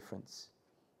is the difference.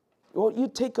 Well, you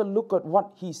take a look at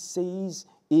what he says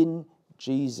in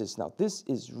Jesus. Now, this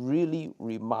is really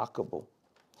remarkable.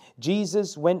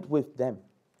 Jesus went with them.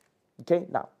 Okay,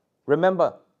 now,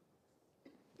 remember,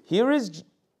 here is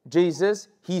Jesus.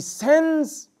 He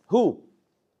sends who?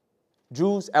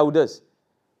 Jews, elders.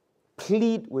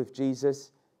 Plead with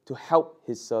Jesus to help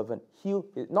his servant. Heal,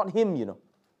 not him,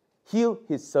 heal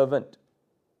his servant.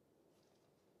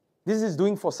 This is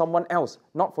doing for someone else,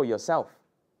 not for yourself.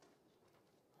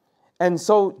 And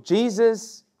so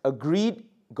Jesus agreed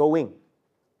going,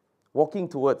 walking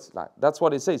towards. That's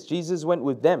what it says. Jesus went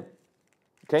with them.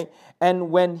 Okay? And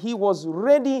when he was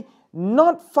ready,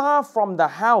 not far from the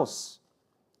house,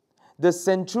 the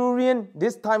centurion,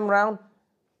 this time round,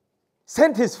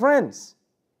 sent his friends.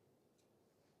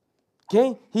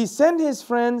 Okay? He sent his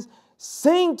friends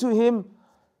saying to him,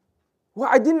 well,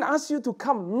 I didn't ask you to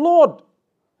come. Lord,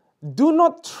 do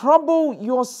not trouble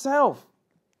yourself.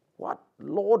 What?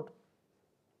 Lord?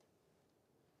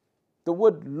 The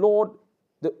word Lord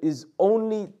is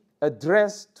only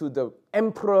addressed to the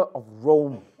emperor of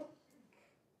Rome.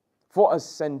 For a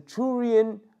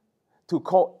centurion to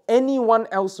call anyone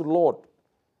else Lord,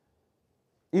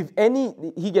 if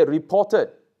he get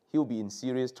reported, he'll be in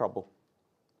serious trouble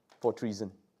for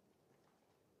treason.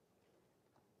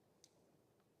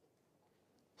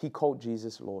 He called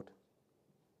Jesus Lord.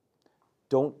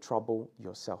 Don't trouble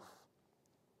yourself.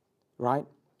 Right?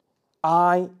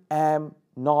 I am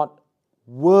not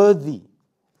worthy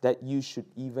that you should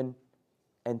even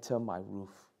enter my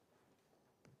roof.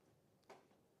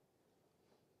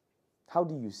 How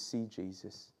do you see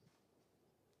Jesus?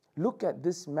 Look at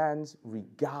this man's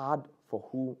regard for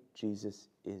who Jesus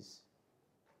is.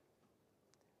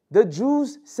 The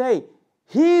Jews say,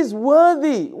 he is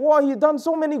worthy. Wow, he's done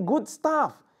so many good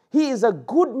stuff. He is a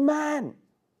good man.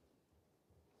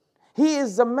 He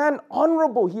is a man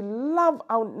honorable. He loved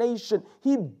our nation.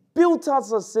 He built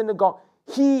us a synagogue.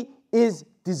 He is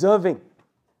deserving.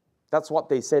 That's what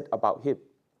they said about him.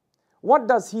 What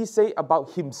does he say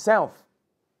about himself?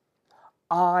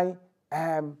 I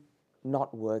am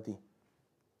not worthy.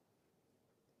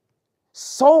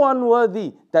 So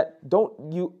unworthy that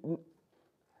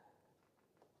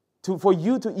for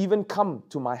you to even come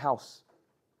to my house.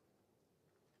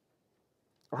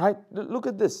 Right? Look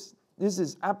at this. This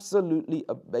is absolutely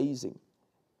amazing.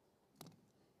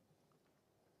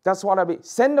 That's what I mean.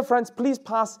 Send the friends, please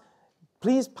pass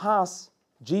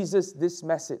Jesus this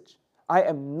message. I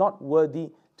am not worthy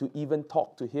to even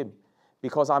talk to him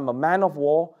because I'm a man of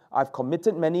war. I've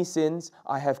committed many sins.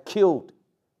 I have killed.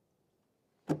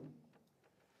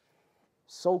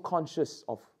 So conscious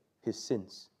of his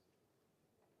sins.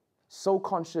 So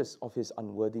conscious of his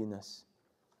unworthiness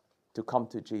to come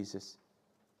to Jesus.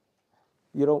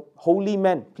 Holy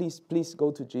men, please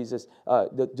go to Jesus.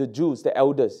 The Jews, the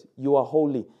elders, you are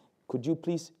holy. Could you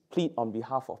please plead on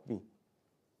behalf of me?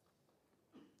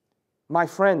 My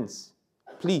friends,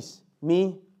 please,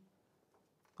 me,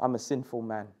 I'm a sinful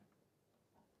man.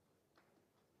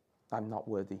 I'm not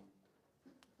worthy.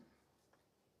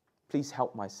 Please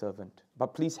help my servant.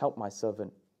 But please help my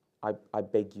servant. I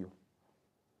beg you.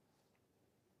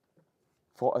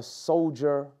 For a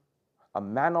soldier, a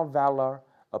man of valor,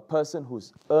 a person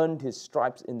who's earned his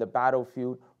stripes in the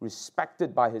battlefield,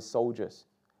 respected by his soldiers,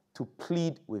 to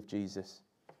plead with Jesus.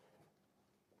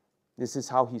 This is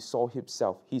how he saw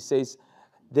himself. He says,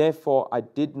 therefore, I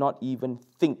did not even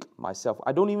think myself.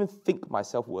 I don't even think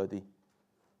myself worthy.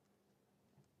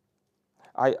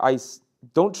 I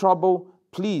don't trouble,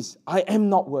 please, I am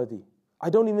not worthy. I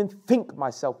don't even think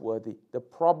myself worthy. The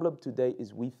problem today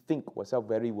is we think ourselves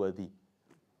very worthy.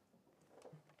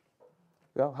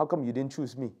 Well, how come you didn't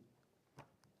choose me?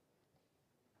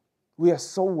 We are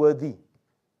so worthy.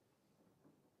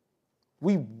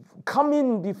 We come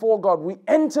in before God. We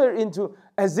enter into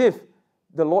as if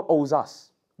the Lord owes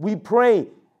us. We pray,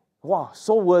 wow,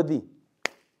 so worthy.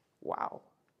 Wow.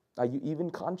 Are you even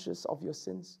conscious of your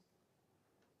sins?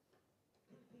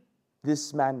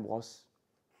 This man was.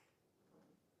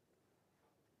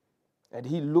 And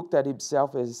he looked at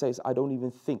himself as he says, I don't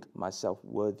even think myself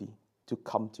worthy to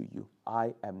come to you.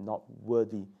 I am not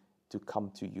worthy to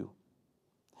come to you.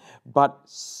 But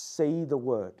say the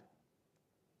word,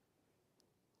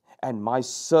 and my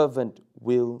servant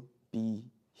will be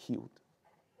healed.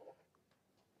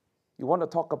 You want to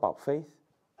talk about faith?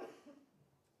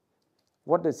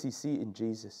 What does he see in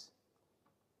Jesus?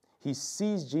 He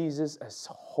sees Jesus as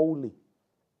holy,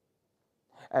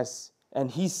 and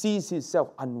he sees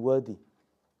himself unworthy.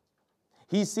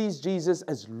 He sees Jesus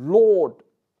as Lord.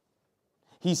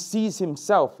 He sees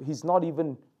himself, he's not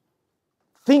even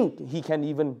think he can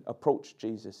even approach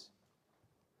Jesus.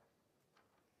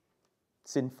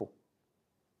 Sinful.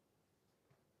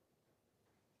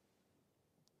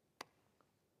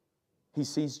 He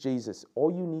sees Jesus.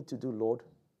 All you need to do, Lord,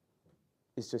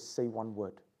 is just say one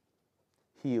word.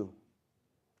 Heal,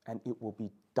 and it will be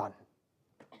done.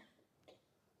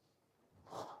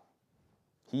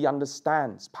 He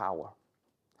understands power.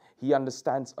 He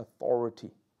understands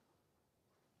authority.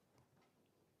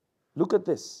 Look at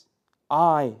this.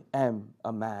 I am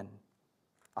a man.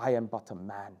 I am but a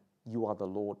man. You are the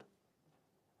Lord.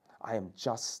 I am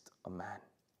just a man.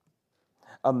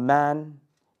 A man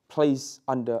placed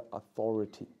under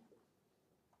authority.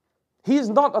 He is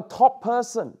not a top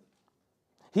person.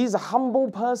 He's a humble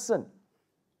person.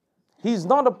 He's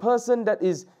not a person that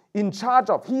is in charge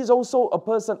of. He's also a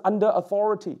person under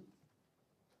authority.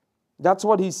 That's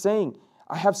what he's saying.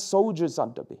 I have soldiers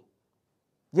under me.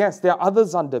 Yes, there are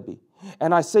others under me.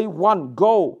 And I say one,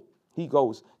 go, he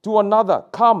goes. To another,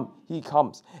 come, he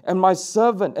comes. And my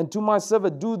servant, and to my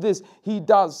servant, do this, he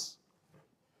does.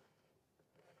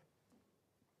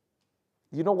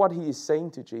 You know what he is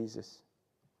saying to Jesus?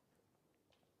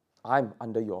 I'm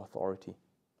under your authority.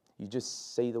 You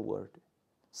just say the word.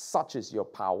 Such is your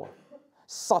power.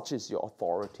 Such is your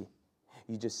authority.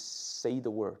 You just say the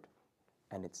word,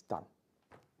 and it's done.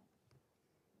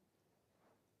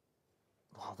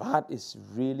 Wow, that is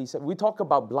really sad. We talk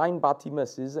about blind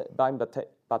Bartimaeus,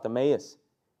 Bartimaeus.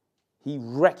 He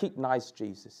recognized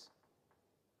Jesus.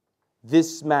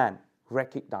 This man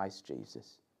recognized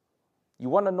Jesus. You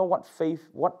want to know what faith,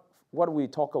 what we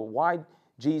talk about, why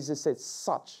Jesus said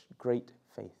such great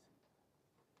faith.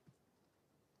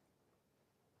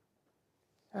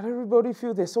 And everybody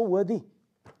feel they're so worthy.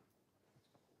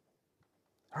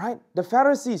 All right? The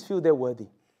Pharisees feel they're worthy.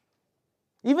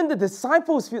 Even the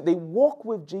disciples feel they walk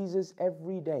with Jesus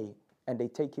every day and they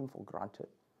take him for granted.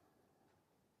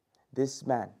 This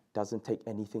man doesn't take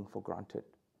anything for granted.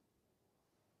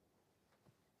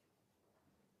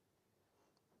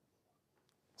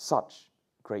 Such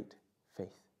great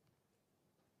faith.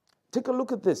 Take a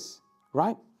look at this,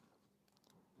 right?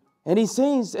 And he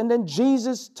says, and then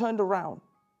Jesus turned around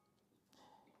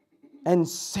and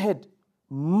said,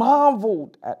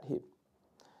 marveled at him,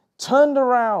 turned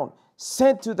around,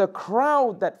 said to the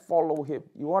crowd that follow him.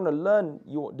 You want to learn,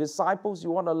 your disciples,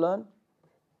 you want to learn?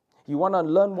 You want to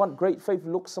learn what great faith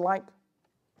looks like?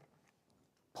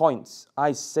 Points.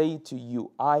 I say to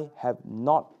you, I have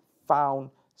not found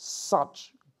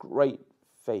such great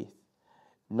faith,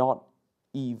 not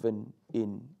even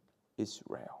in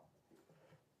Israel.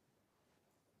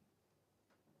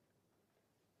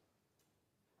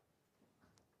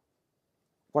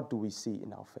 What do we see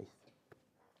in our faith?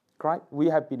 Right? We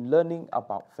have been learning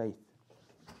about faith.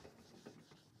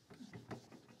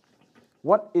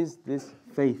 What is this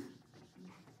faith?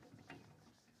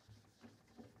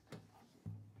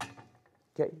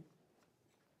 Okay.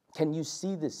 Can you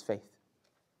see this faith?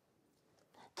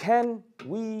 Can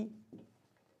we,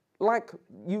 like,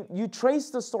 you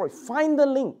trace the story, find the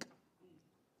link.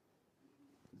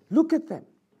 Look at them.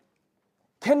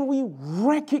 Can we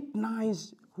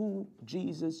recognize who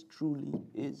Jesus truly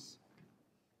is?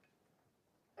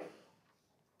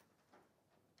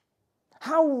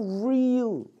 How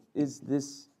real is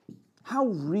this? How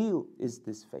real is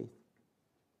this faith?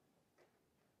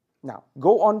 Now,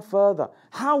 go on further.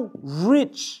 How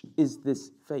rich is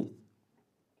this faith?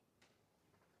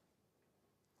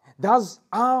 Does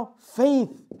our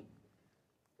faith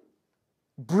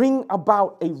bring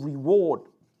about a reward,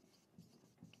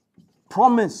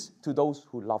 promise to those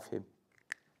who love Him?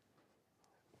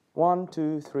 1,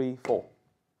 2, 3, 4.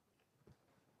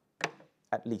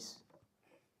 At least.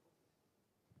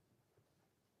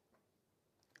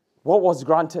 What was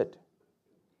granted?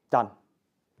 Done.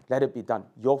 Let it be done.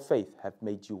 Your faith hath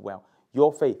made you well.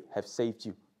 Your faith hath saved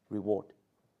you. Reward.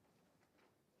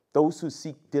 Those who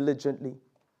seek diligently,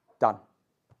 done.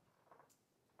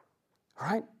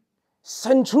 Right?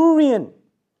 Centurion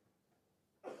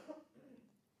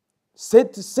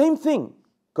said the same thing.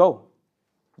 Go.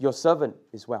 Your servant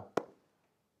is well.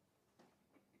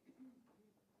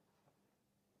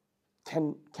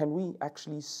 Can we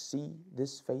actually see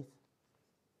this faith?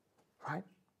 Right?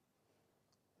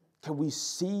 Can we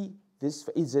see this?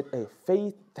 Is it a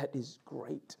faith that is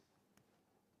great?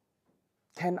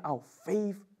 Can our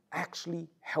faith actually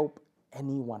help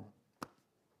anyone?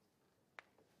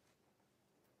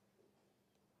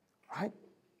 Right?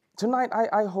 Tonight,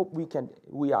 I hope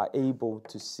we are able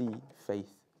to see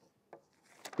faith,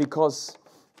 because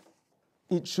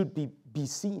it should be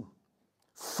seen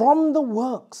from the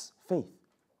works, faith.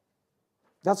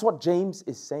 That's what James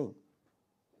is saying.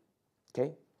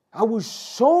 Okay? I will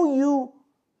show you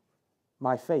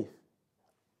my faith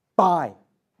by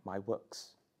my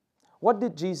works. What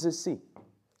did Jesus see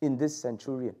in this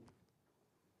centurion?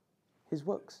 His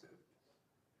works.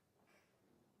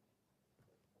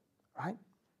 Right?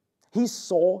 He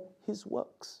saw his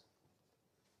works.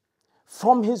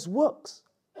 From his works,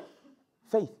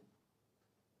 faith.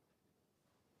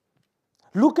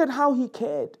 Look at how he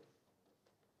cared.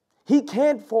 He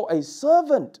cared for a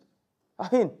servant. I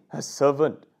mean, a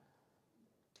servant.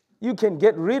 You can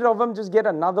get rid of them, just get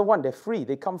another one. They're free.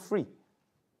 They come free.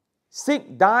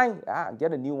 Sick, die,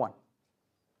 get a new one.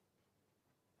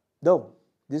 No,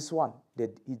 this one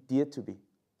that he dared to be.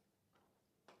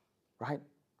 Right?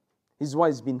 This is why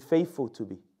he's been faithful to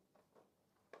be.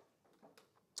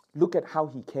 Look at how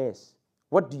he cares.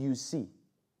 What do you see?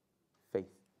 Faith.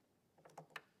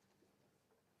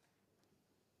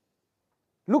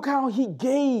 Look how he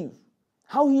gave,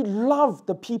 how he loved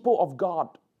the people of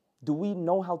God. Do we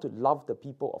know how to love the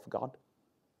people of God?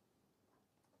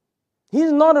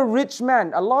 He's not a rich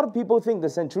man. A lot of people think the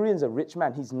centurion's a rich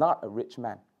man. He's not a rich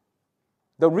man.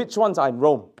 The rich ones are in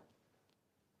Rome.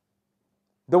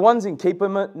 The ones in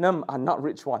Capernaum are not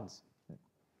rich ones.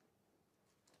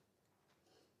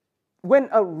 When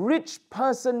a rich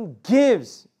person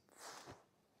gives,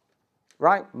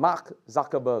 right? Mark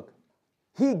Zuckerberg,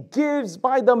 he gives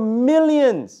by the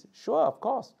millions. Sure, of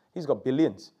course, he's got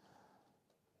billions.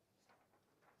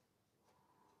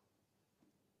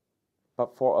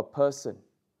 But for a person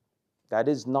that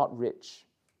is not rich,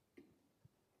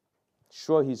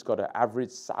 sure, he's got an average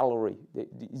salary.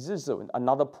 This is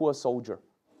another poor soldier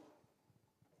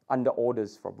under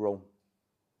orders from Rome.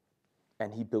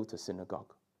 And he built a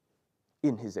synagogue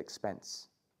in his expense.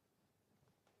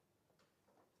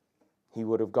 He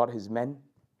would have got his men.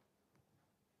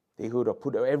 They would have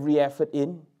put every effort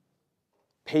in,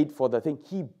 paid for the thing.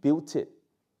 He built it.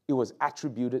 It was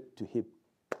attributed to him.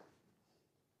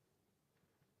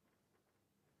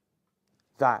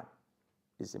 That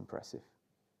is impressive.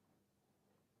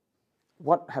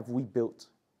 What have we built?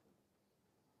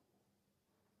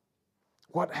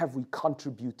 What have we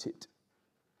contributed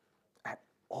at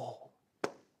all?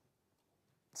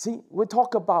 See, we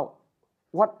talk about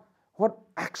what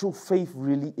actual faith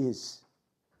really is.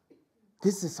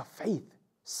 This is a faith,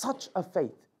 such a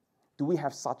faith. Do we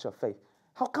have such a faith?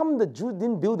 How come the Jews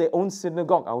didn't build their own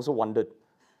synagogue? I also wondered.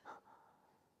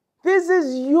 This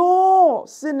is your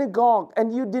synagogue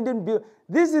and you didn't build.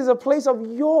 This is a place of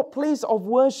your place of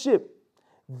worship.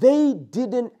 They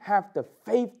didn't have the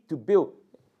faith to build.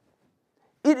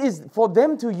 It is for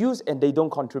them to use and they don't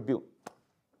contribute.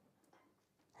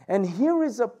 And here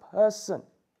is a person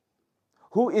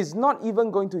who is not even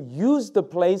going to use the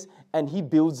place and he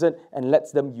builds it and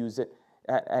lets them use it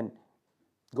and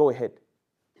go ahead.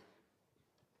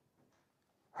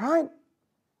 Right?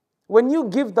 When you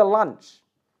give the lunch,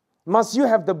 must you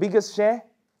have the biggest share?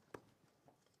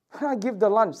 I give the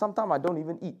lunch. Sometimes I don't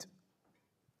even eat.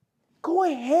 Go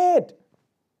ahead.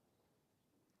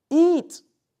 Eat.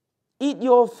 Eat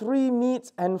your 3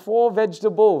 meats and 4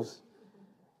 vegetables.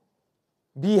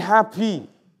 Be happy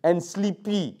and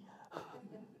sleepy.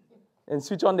 And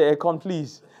switch on the aircon,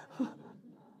 please.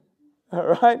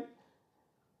 All right?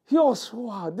 Yours,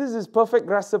 wow, this is perfect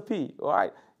recipe,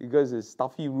 right? Because there's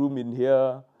stuffy room in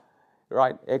here,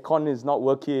 right? Aircon is not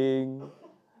working,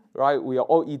 right? We are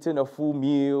all eating a full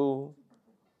meal.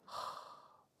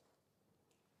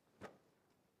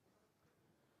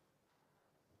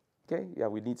 Okay, yeah,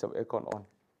 we need some aircon on.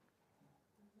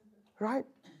 Right?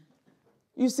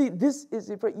 You see, this is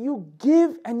it. You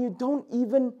give and you don't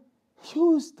even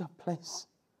use the place.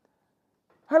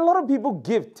 A lot of people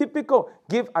give. Typical,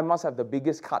 give, I must have the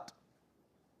biggest cut.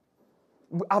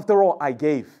 After all, I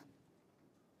gave.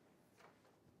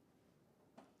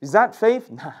 Is that faith?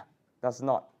 Nah, that's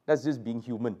not. That's just being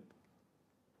human.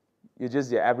 You're just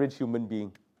your average human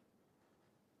being.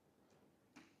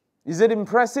 Is it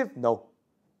impressive? No,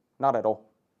 not at all.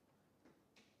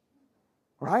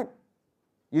 Right?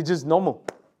 You're just normal.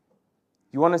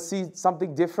 You want to see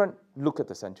something different? Look at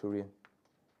the centurion.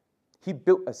 He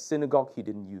built a synagogue he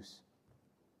didn't use.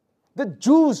 The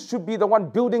Jews should be the one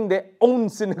building their own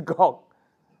synagogue.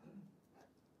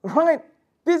 Right?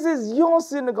 This is your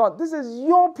synagogue. This is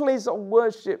your place of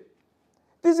worship.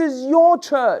 This is your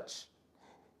church.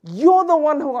 You're the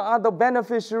one who are the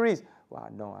beneficiaries. Well,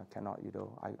 no, I cannot,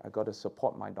 I got to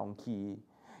support my donkey.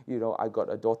 I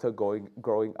got a daughter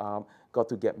growing up, got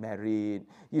to get married.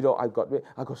 I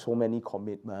got so many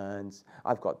commitments.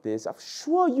 I've got this. I'm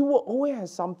sure you will always have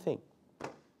something.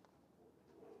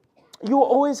 You will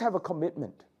always have a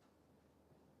commitment.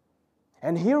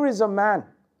 And here is a man.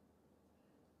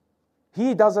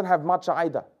 He doesn't have much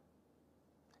either.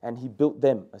 And he built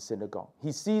them a synagogue.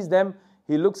 He sees them.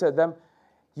 He looks at them.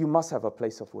 You must have a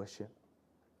place of worship.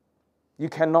 You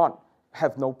cannot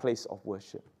have no place of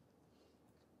worship.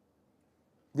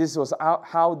 This was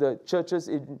how the churches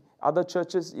other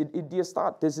churches in India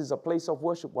start. This is a place of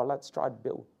worship. Well, let's try to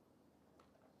build.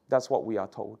 That's what we are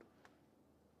told.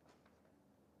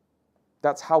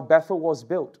 That's how Bethel was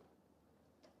built.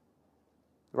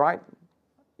 Right?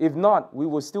 If not, we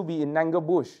will still be in Nanga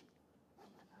Bush.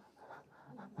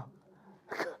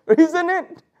 Isn't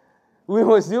it? We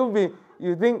will still be,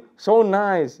 you think, so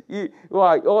nice.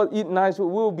 All eat nice. We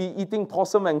will be eating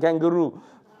possum and kangaroo.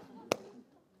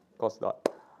 Of course not.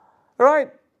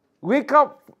 Right? Wake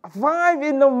up 5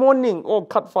 in the morning. Oh,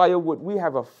 cut firewood. We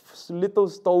have a little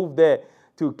stove there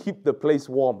to keep the place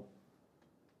warm.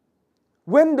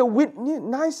 When the wind,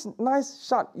 nice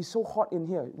shut. It's so hot in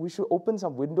here. We should open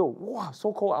some window. Wow,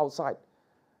 so cold outside.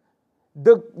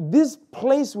 This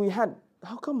place we had,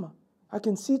 how come I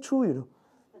can see through,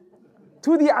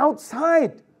 to the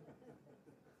outside.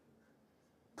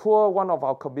 Poor one of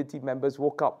our committee members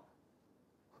woke up.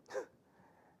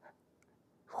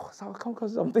 How come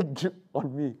something dripped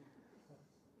on me?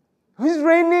 It's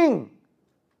raining.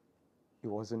 It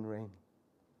wasn't rain.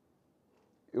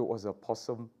 It was a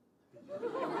possum.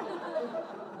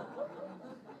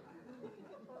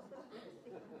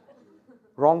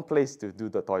 Wrong place to do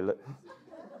the toilet.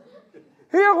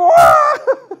 Here,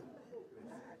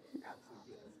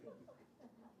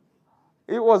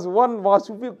 it was one was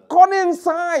to be gone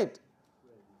inside.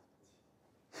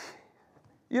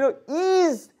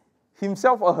 Ease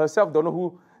himself or herself, don't know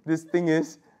who this thing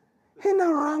is, in a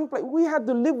wrong place. We had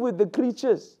to live with the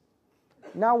creatures.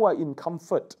 Now we're in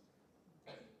comfort.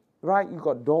 Right? You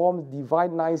got dorms,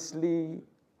 divide nicely.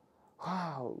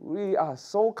 Wow, we are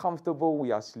so comfortable,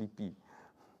 we are sleepy.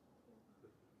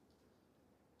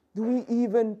 Do we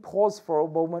even pause for a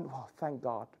moment? Oh, thank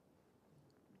God.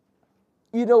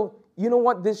 You know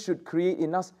what this should create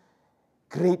in us?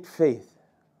 Great faith.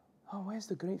 Oh, where's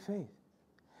the great faith?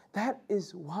 That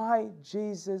is why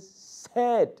Jesus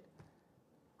said,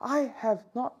 I have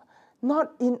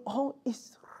not in all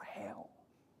Israel.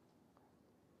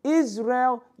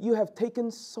 Israel, you have taken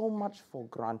so much for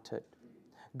granted.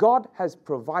 God has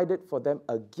provided for them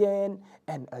again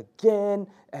and again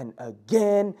and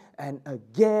again and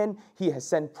again. He has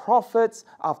sent prophets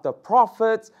after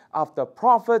prophets after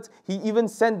prophets. He even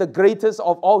sent the greatest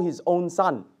of all, his own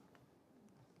son.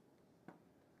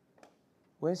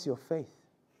 Where's your faith?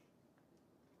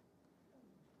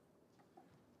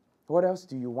 What else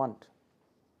do you want?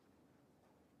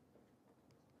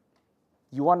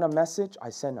 You want a message? I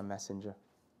send a messenger.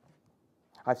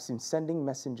 I've been sending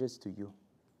messengers to you.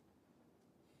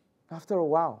 After a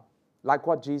while, like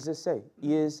what Jesus said,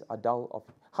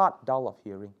 heart dull of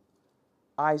hearing,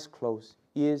 eyes closed,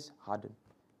 ears hardened.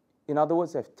 In other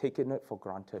words, they've taken it for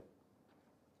granted.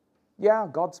 Yeah,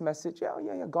 God's message,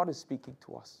 yeah, God is speaking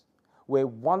to us. Where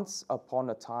once upon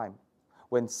a time,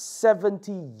 when 70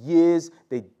 years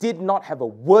they did not have a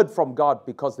word from God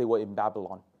because they were in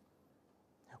Babylon.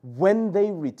 When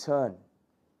they returned,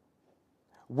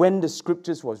 when the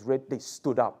scriptures was read, they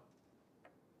stood up.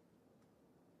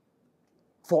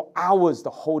 For hours, the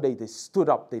whole day, they stood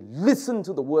up. They listened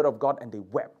to the word of God and they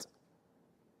wept.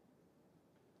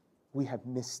 We have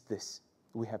missed this.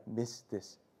 We have missed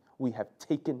this. We have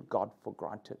taken God for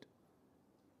granted.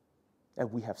 And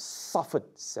we have suffered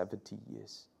 70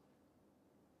 years.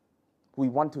 We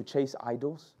want to chase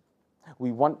idols.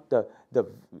 We want the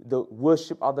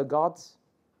worship other gods.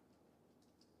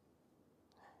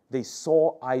 They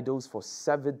saw idols for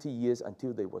 70 years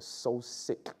until they were so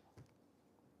sick.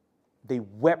 They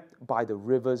wept by the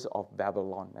rivers of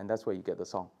Babylon. And that's where you get the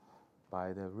song.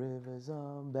 By the rivers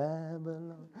of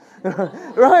Babylon.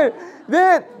 Right?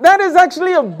 That is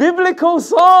actually a biblical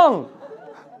song.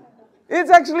 It's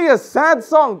actually a sad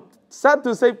song. Sad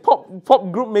to say,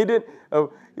 pop group made it. I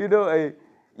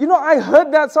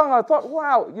heard that song. I thought,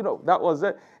 wow, that was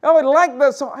it. I would like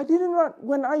that song. I didn't know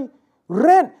when I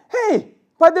read, hey,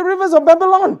 by the rivers of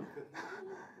Babylon.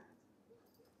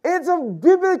 It's a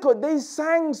biblical. They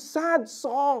sang sad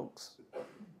songs.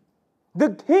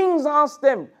 The kings asked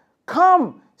them,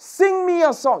 come, sing me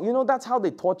a song. That's how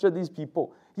they torture these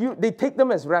people. They take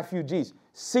them as refugees.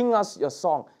 Sing us your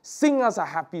song. Sing us a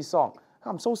happy song.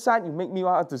 I'm so sad you make me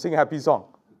want to sing a happy song.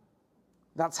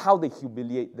 That's how they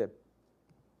humiliate them.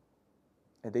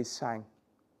 And they sang.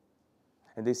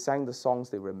 And they sang the songs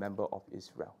they remember of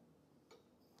Israel,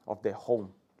 of their home.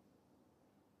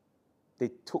 They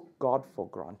took God for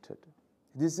granted.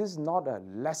 This is not a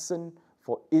lesson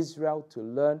for Israel to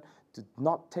learn, to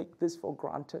not take this for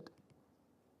granted.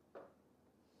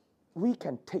 We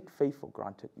can take faith for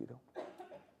granted,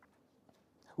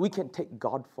 We can take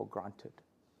God for granted.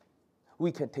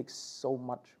 We can take so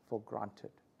much for granted.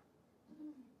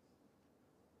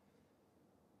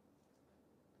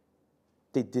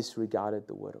 They disregarded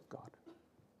the word of God.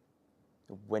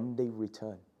 When they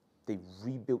returned, they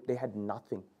rebuilt. They had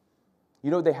nothing.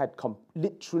 They had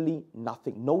literally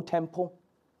nothing. No temple,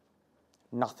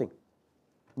 nothing.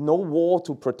 No wall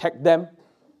to protect them.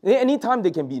 Anytime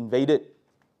they can be invaded.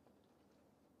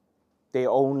 They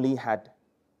only had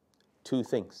two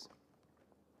things.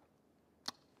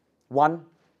 One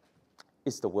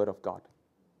is the word of God.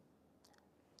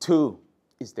 Two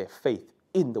is their faith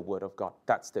in the word of God.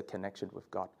 That's their connection with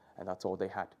God. And that's all they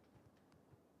had.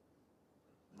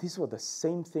 These were the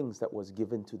same things that was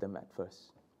given to them at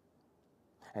first.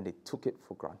 And they took it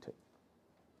for granted.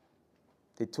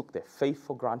 They took their faith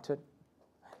for granted.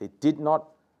 They did not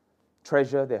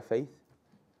treasure their faith.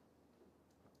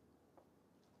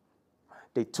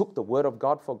 They took the word of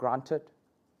God for granted.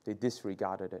 They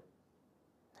disregarded it.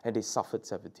 And they suffered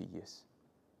 70 years.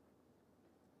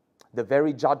 The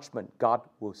very judgment, God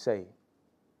will say,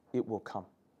 it will come.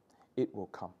 It will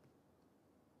come.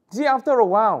 See, after a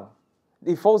while,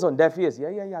 it falls on deaf ears. Yeah,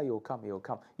 it will come, it will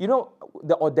come.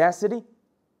 The audacity?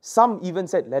 Some even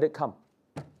said, let it come.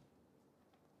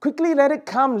 Quickly, let it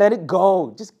come, let it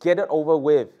go. Just get it over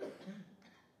with.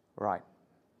 Right.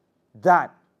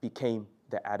 That became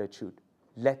the attitude.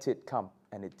 Let it come,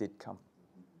 and it did come.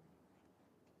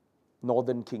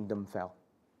 Northern kingdom fell.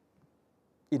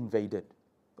 Invaded.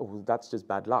 Oh, that's just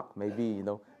bad luck, maybe,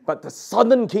 But the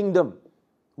southern kingdom,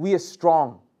 we are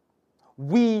strong.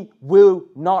 We will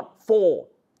not fall.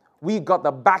 We got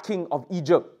the backing of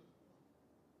Egypt.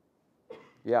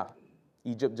 Yeah,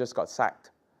 Egypt just got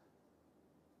sacked.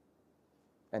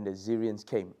 And the Assyrians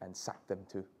came and sacked them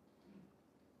too.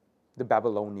 The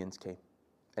Babylonians came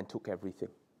and took everything.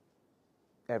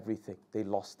 Everything. They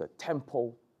lost the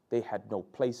temple. They had no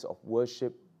place of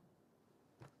worship.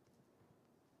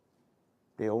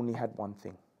 They only had one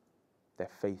thing, their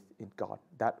faith in God.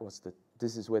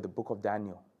 This is where the book of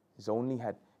Daniel has only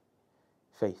had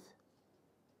faith.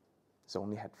 It's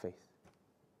only had faith.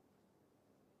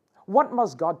 What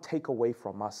must God take away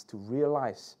from us to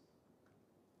realize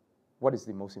what is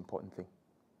the most important thing?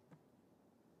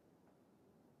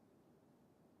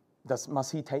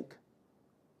 Must He take?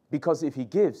 Because if He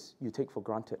gives, you take for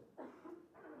granted.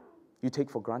 You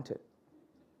take for granted.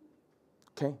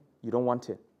 Okay, you don't want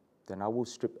it. Then I will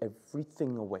strip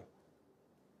everything away.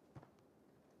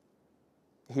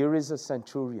 Here is a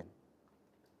centurion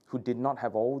who did not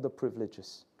have all the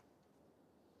privileges.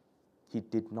 He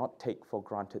did not take for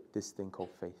granted this thing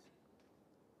called faith.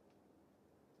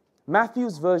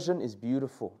 Matthew's version is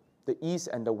beautiful. The east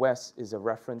and the west is a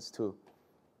reference to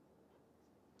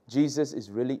Jesus is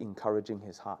really encouraging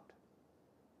his heart.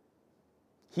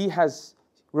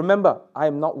 Remember, I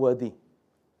am not worthy.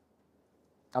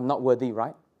 I'm not worthy,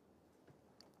 right?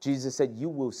 Jesus said, you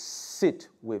will sit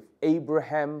with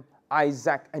Abraham,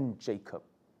 Isaac, and Jacob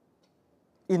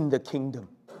in the kingdom.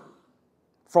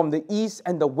 From the east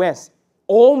and the west,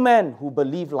 all men who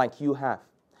believe like you have,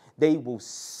 they will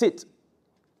sit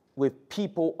with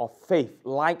people of faith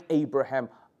like Abraham,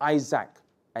 Isaac,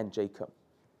 and Jacob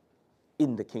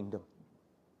in the kingdom.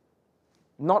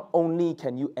 Not only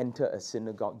can you enter a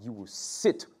synagogue, you will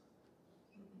sit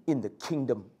in the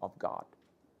kingdom of God.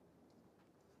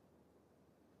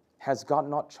 Has God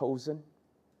not chosen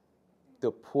the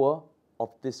poor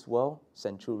of this world,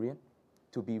 centurion,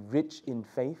 to be rich in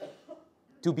faith,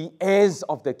 to be heirs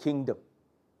of the kingdom?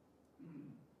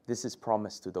 This is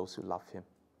promised to those who love him.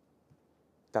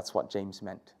 That's what James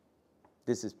meant.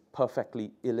 This is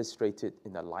perfectly illustrated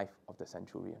in the life of the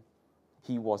centurion.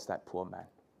 He was that poor man.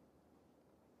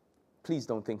 Please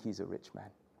don't think he's a rich man.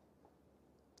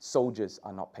 Soldiers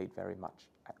are not paid very much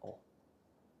at all.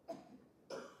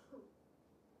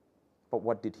 But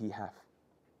what did he have?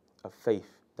 A faith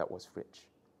that was rich.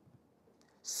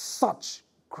 Such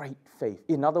great faith.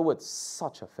 In other words,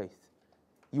 such a faith.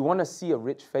 You want to see a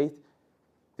rich faith?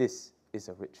 This is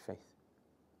a rich faith.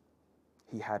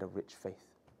 He had a rich faith.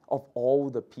 Of all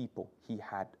the people, he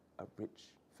had a rich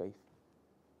faith.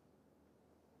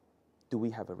 Do we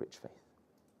have a rich faith?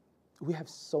 We have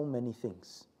so many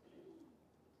things.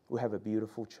 We have a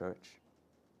beautiful church.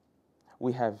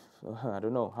 We have, I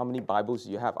don't know, how many Bibles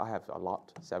do you have? I have a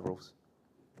lot, several.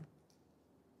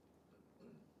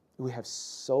 We have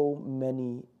so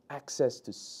many access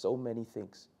to so many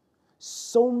things.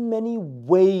 So many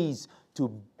ways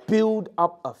to build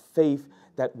up a faith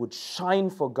that would shine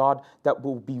for God, that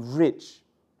will be rich.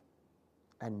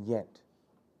 And yet,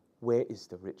 where is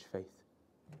the rich faith?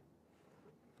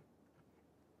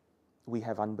 We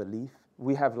have unbelief.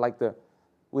 We have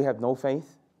no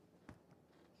faith.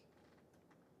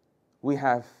 We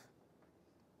have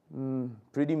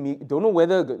pretty meek. Don't know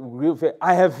whether real faith.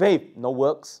 I have faith, no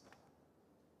works.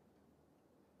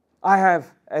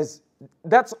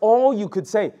 That's all you could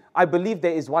say. I believe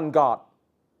there is one God.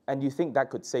 And you think that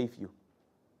could save you.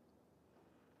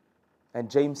 And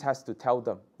James has to tell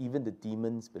them, even the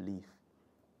demons believe.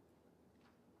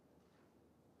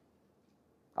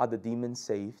 Are the demons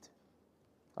saved?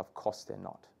 Of course they're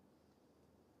not.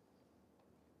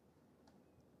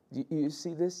 You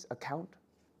see, this account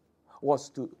was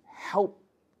to help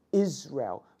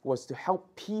Israel, was to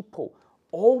help people.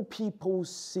 All people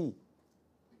see.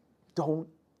 Don't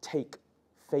take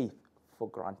faith for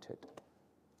granted.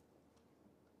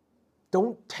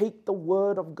 Don't take the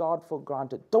word of God for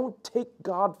granted. Don't take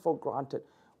God for granted.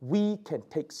 We can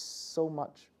take so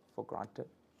much for granted.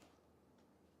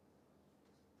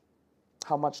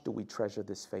 How much do we treasure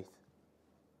this faith?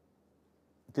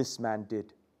 This man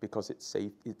did, because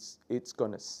it's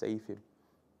going to save him.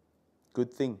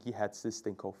 Good thing he had this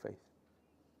thing called faith,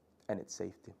 and it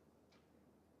saved him.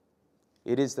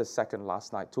 It is the second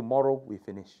last night. Tomorrow we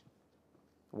finish.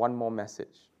 One more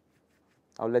message.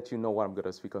 I'll let you know what I'm going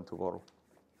to speak on tomorrow.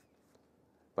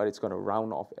 But it's going to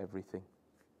round off everything.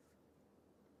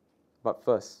 But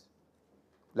first,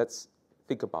 let's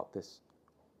think about this.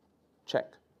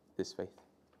 Check this faith.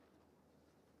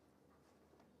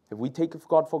 If we take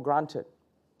God for granted,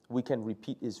 we can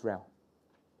repeat Israel.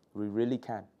 We really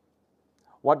can.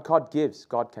 What God gives,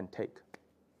 God can take.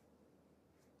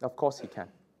 Of course he can.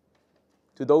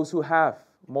 To those who have,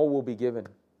 more will be given.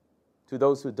 To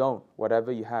those who don't,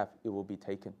 whatever you have, it will be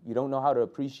taken. You don't know how to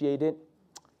appreciate it,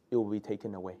 it will be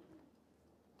taken away.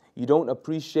 You don't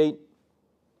appreciate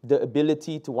the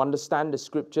ability to understand the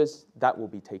scriptures, that will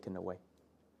be taken away.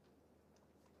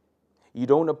 You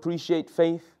don't appreciate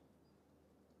faith,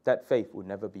 that faith will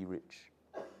never be rich.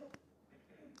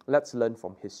 Let's learn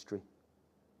from history.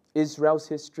 Israel's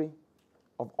history,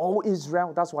 of all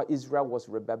Israel, that's why Israel was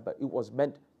remembered. It was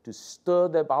meant to stir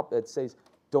them up and says,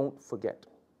 don't forget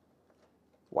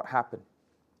what happened.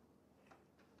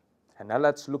 And now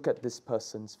let's look at this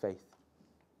person's faith.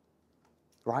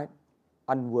 Right?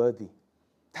 Unworthy.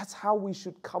 That's how we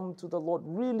should come to the Lord.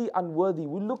 Really unworthy.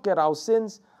 We look at our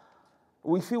sins.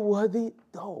 We feel worthy.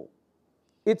 No.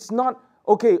 It's not,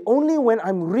 okay, only when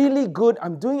I'm really good,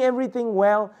 I'm doing everything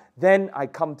well, then I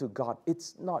come to God.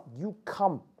 It's not. You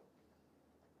come.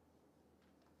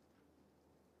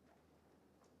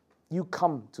 You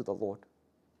come to the Lord.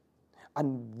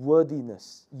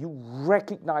 Unworthiness. You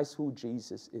recognize who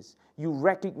Jesus is. You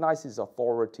recognize his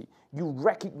authority. You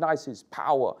recognize his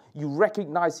power. You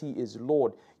recognize he is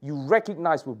Lord. You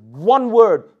recognize with one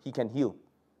word he can heal.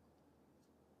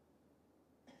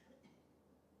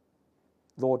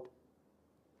 Lord,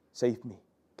 save me.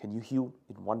 Can you heal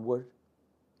in one word?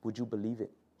 Would you believe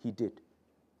it? He did.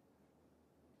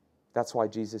 That's why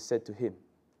Jesus said to him,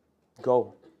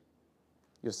 go,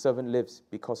 your servant lives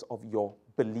because of your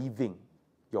believing,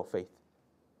 your faith.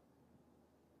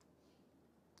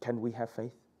 Can we have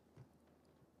faith?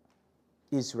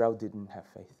 Israel didn't have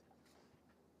faith.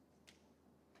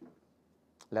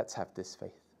 Let's have this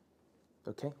faith.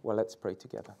 Okay? Well, let's pray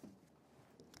together.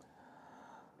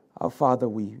 Our Father,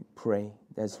 we pray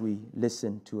as we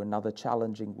listen to another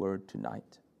challenging word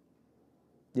tonight.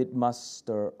 It must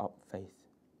stir up faith.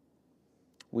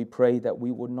 We pray that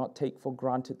we would not take for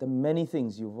granted the many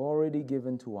things you've already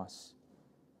given to us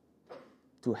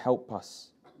to help us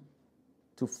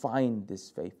to find this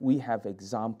faith. We have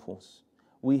examples.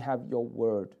 We have your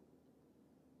word.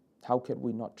 How can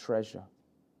we not treasure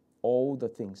all the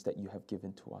things that you have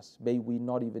given to us? May we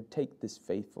not even take this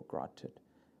faith for granted.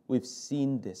 We've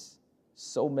seen this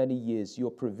so many years,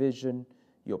 your provision,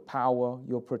 your power,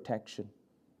 your protection.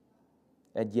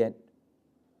 And yet,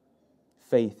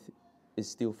 faith is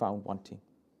still found wanting.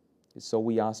 So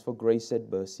we ask for grace and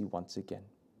mercy once again.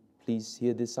 Please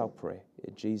hear this our prayer.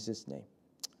 In Jesus' name,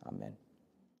 amen.